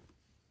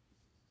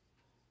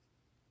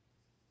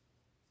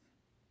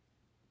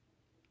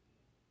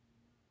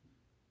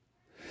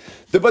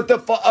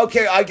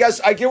 Okay, I guess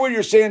I get what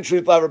you're saying,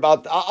 Truth Lover,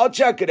 about. I'll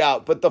check it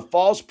out. But the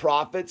false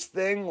prophets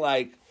thing,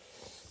 like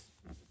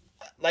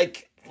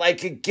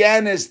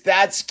again,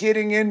 that's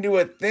getting into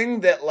a thing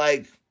that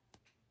like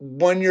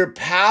when you're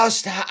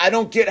past, I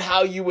don't get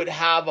how you would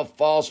have a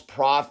false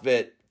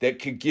prophet that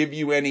could give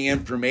you any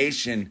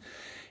information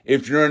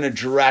if you're in a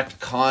direct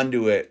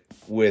conduit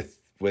with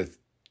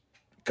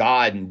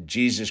God and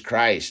Jesus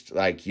Christ,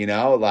 like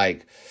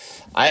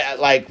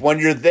when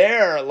you're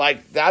there,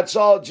 like that's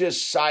all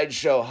just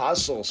sideshow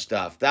hustle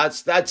stuff.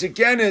 That's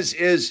again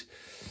is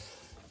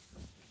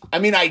I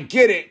mean, I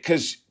get it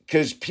because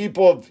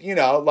people,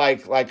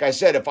 like I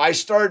said, if I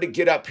started to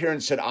get up here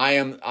and said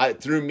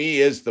through me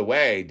is the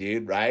way,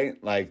 dude,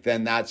 right? Like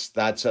then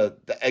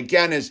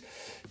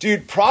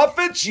dude,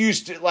 prophets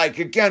used to, like,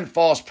 again,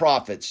 false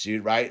prophets,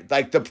 dude, right?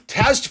 Like the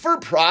test for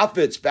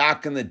prophets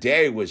back in the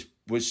day was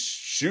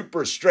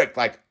super strict,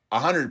 like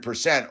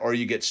 100%, or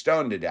you get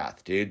stoned to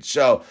death, dude.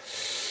 So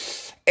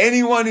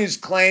anyone who's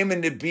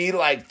claiming to be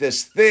like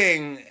this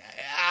thing,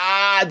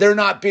 they're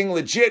not being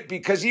legit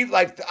because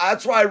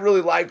that's why I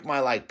really like my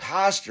like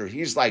pastor.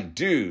 He's like,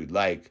 dude,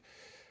 like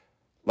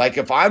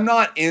if I'm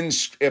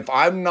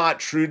not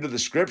true to the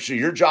scripture,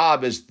 your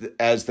job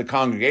as the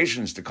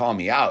congregation is to call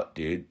me out,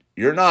 dude.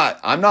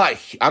 I'm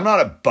not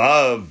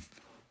above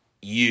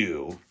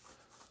you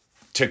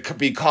to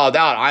be called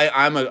out.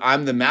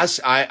 I'm the mess.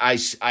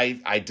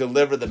 I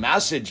deliver the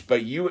message,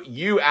 but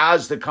you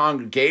as the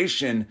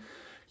congregation,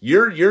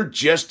 you're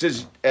just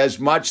as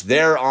much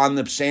there on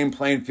the same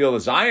playing field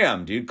as I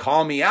am, dude.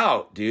 Call me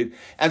out, dude.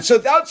 And so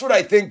that's what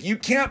I think. You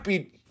can't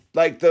be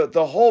like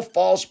the whole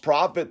false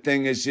prophet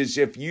thing is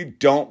if you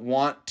don't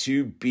want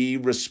to be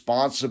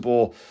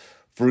responsible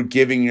for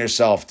giving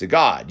yourself to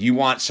God. You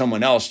want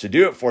someone else to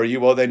do it for you.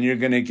 Well, then you're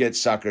going to get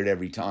suckered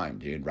every time,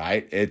 dude,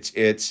 right? It's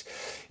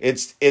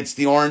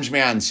the orange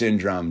man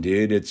syndrome,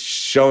 dude. It's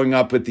showing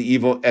up at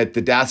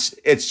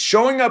it's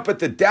showing up at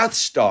the Death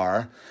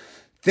Star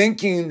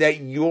thinking that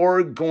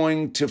you're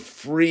going to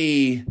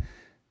free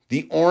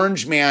the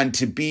orange man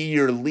to be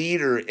your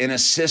leader in a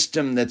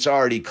system that's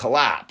already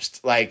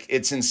collapsed. Like,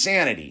 it's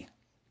insanity.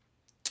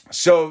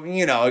 So,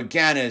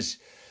 again,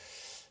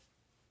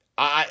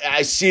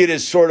 I see it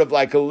as sort of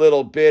like a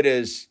little bit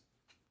as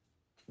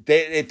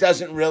it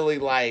doesn't really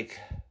like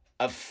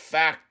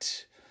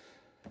affect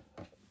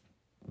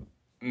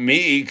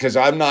me because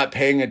I'm not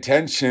paying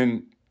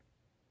attention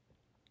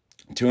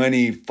to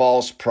any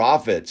false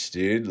prophets,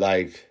 dude.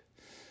 Like,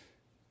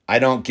 I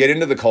don't get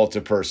into the cult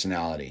of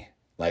personality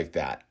like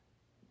that.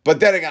 But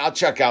then again, I'll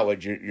check out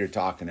what you're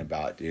talking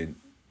about, dude.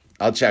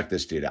 I'll check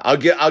this dude out.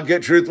 I'll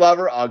get Truth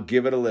Lover. I'll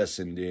give it a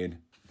listen, dude.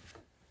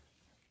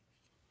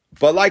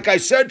 But like I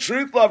said,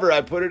 Truth Lover,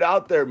 I put it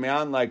out there,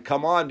 man. Like,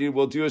 come on, dude.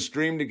 We'll do a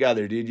stream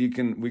together, dude.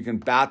 We can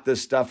bat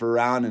this stuff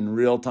around in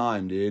real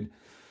time, dude.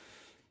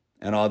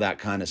 And all that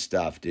kind of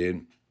stuff,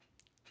 dude.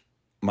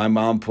 My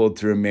mom pulled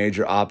through a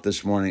major op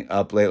this morning,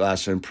 up late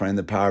last night, praying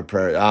the power of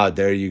prayer. Ah,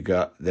 there you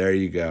go. There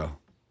you go.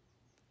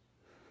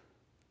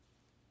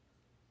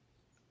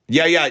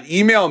 Yeah.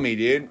 Email me,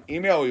 dude.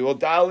 Email me. We'll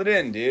dial it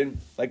in, dude.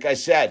 Like I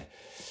said,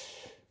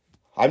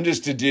 I'm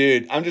just a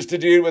dude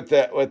with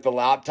the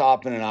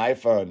laptop and an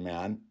iPhone,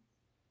 man.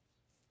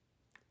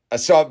 I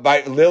saw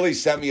Lily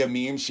sent me a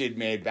meme she had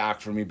made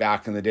back for me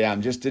back in the day.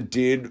 I'm just a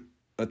dude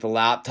with a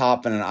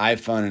laptop and an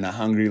iPhone and a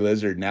hungry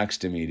lizard next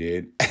to me,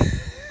 dude.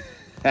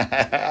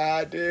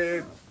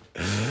 Dude.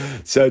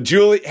 So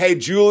Julie,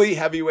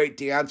 heavyweight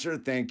dancer,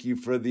 thank you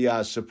for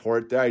the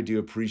support there. I do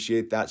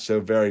appreciate that so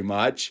very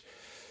much.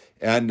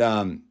 And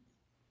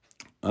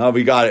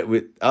we got it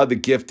with the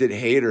gifted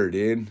hater,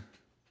 dude.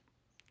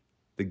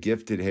 The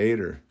gifted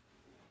hater.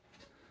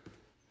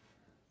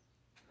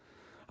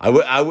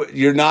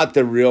 You're not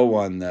the real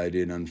one though,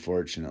 dude,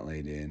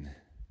 unfortunately, dude.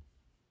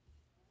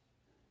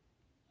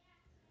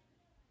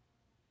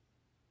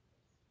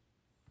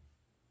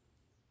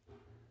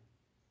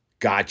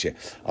 Gotcha.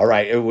 All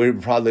right. We're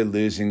probably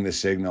losing the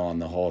signal on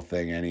the whole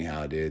thing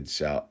anyhow, dude.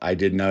 So I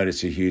did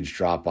notice a huge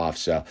drop off.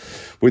 So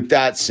with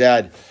that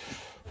said,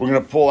 we're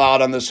going to pull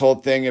out on this whole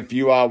thing. If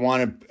you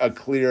want a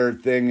clear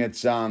thing,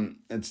 it's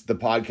the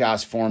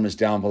podcast form is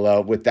down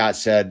below. With that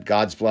said,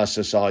 God's blessed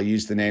us all.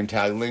 Use the name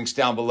tag. Links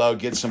down below.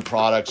 Get some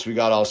products. We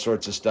got all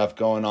sorts of stuff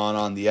going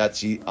on the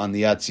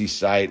Etsy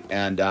site.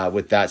 And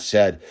with that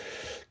said,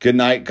 good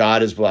night.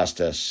 God has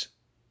blessed us.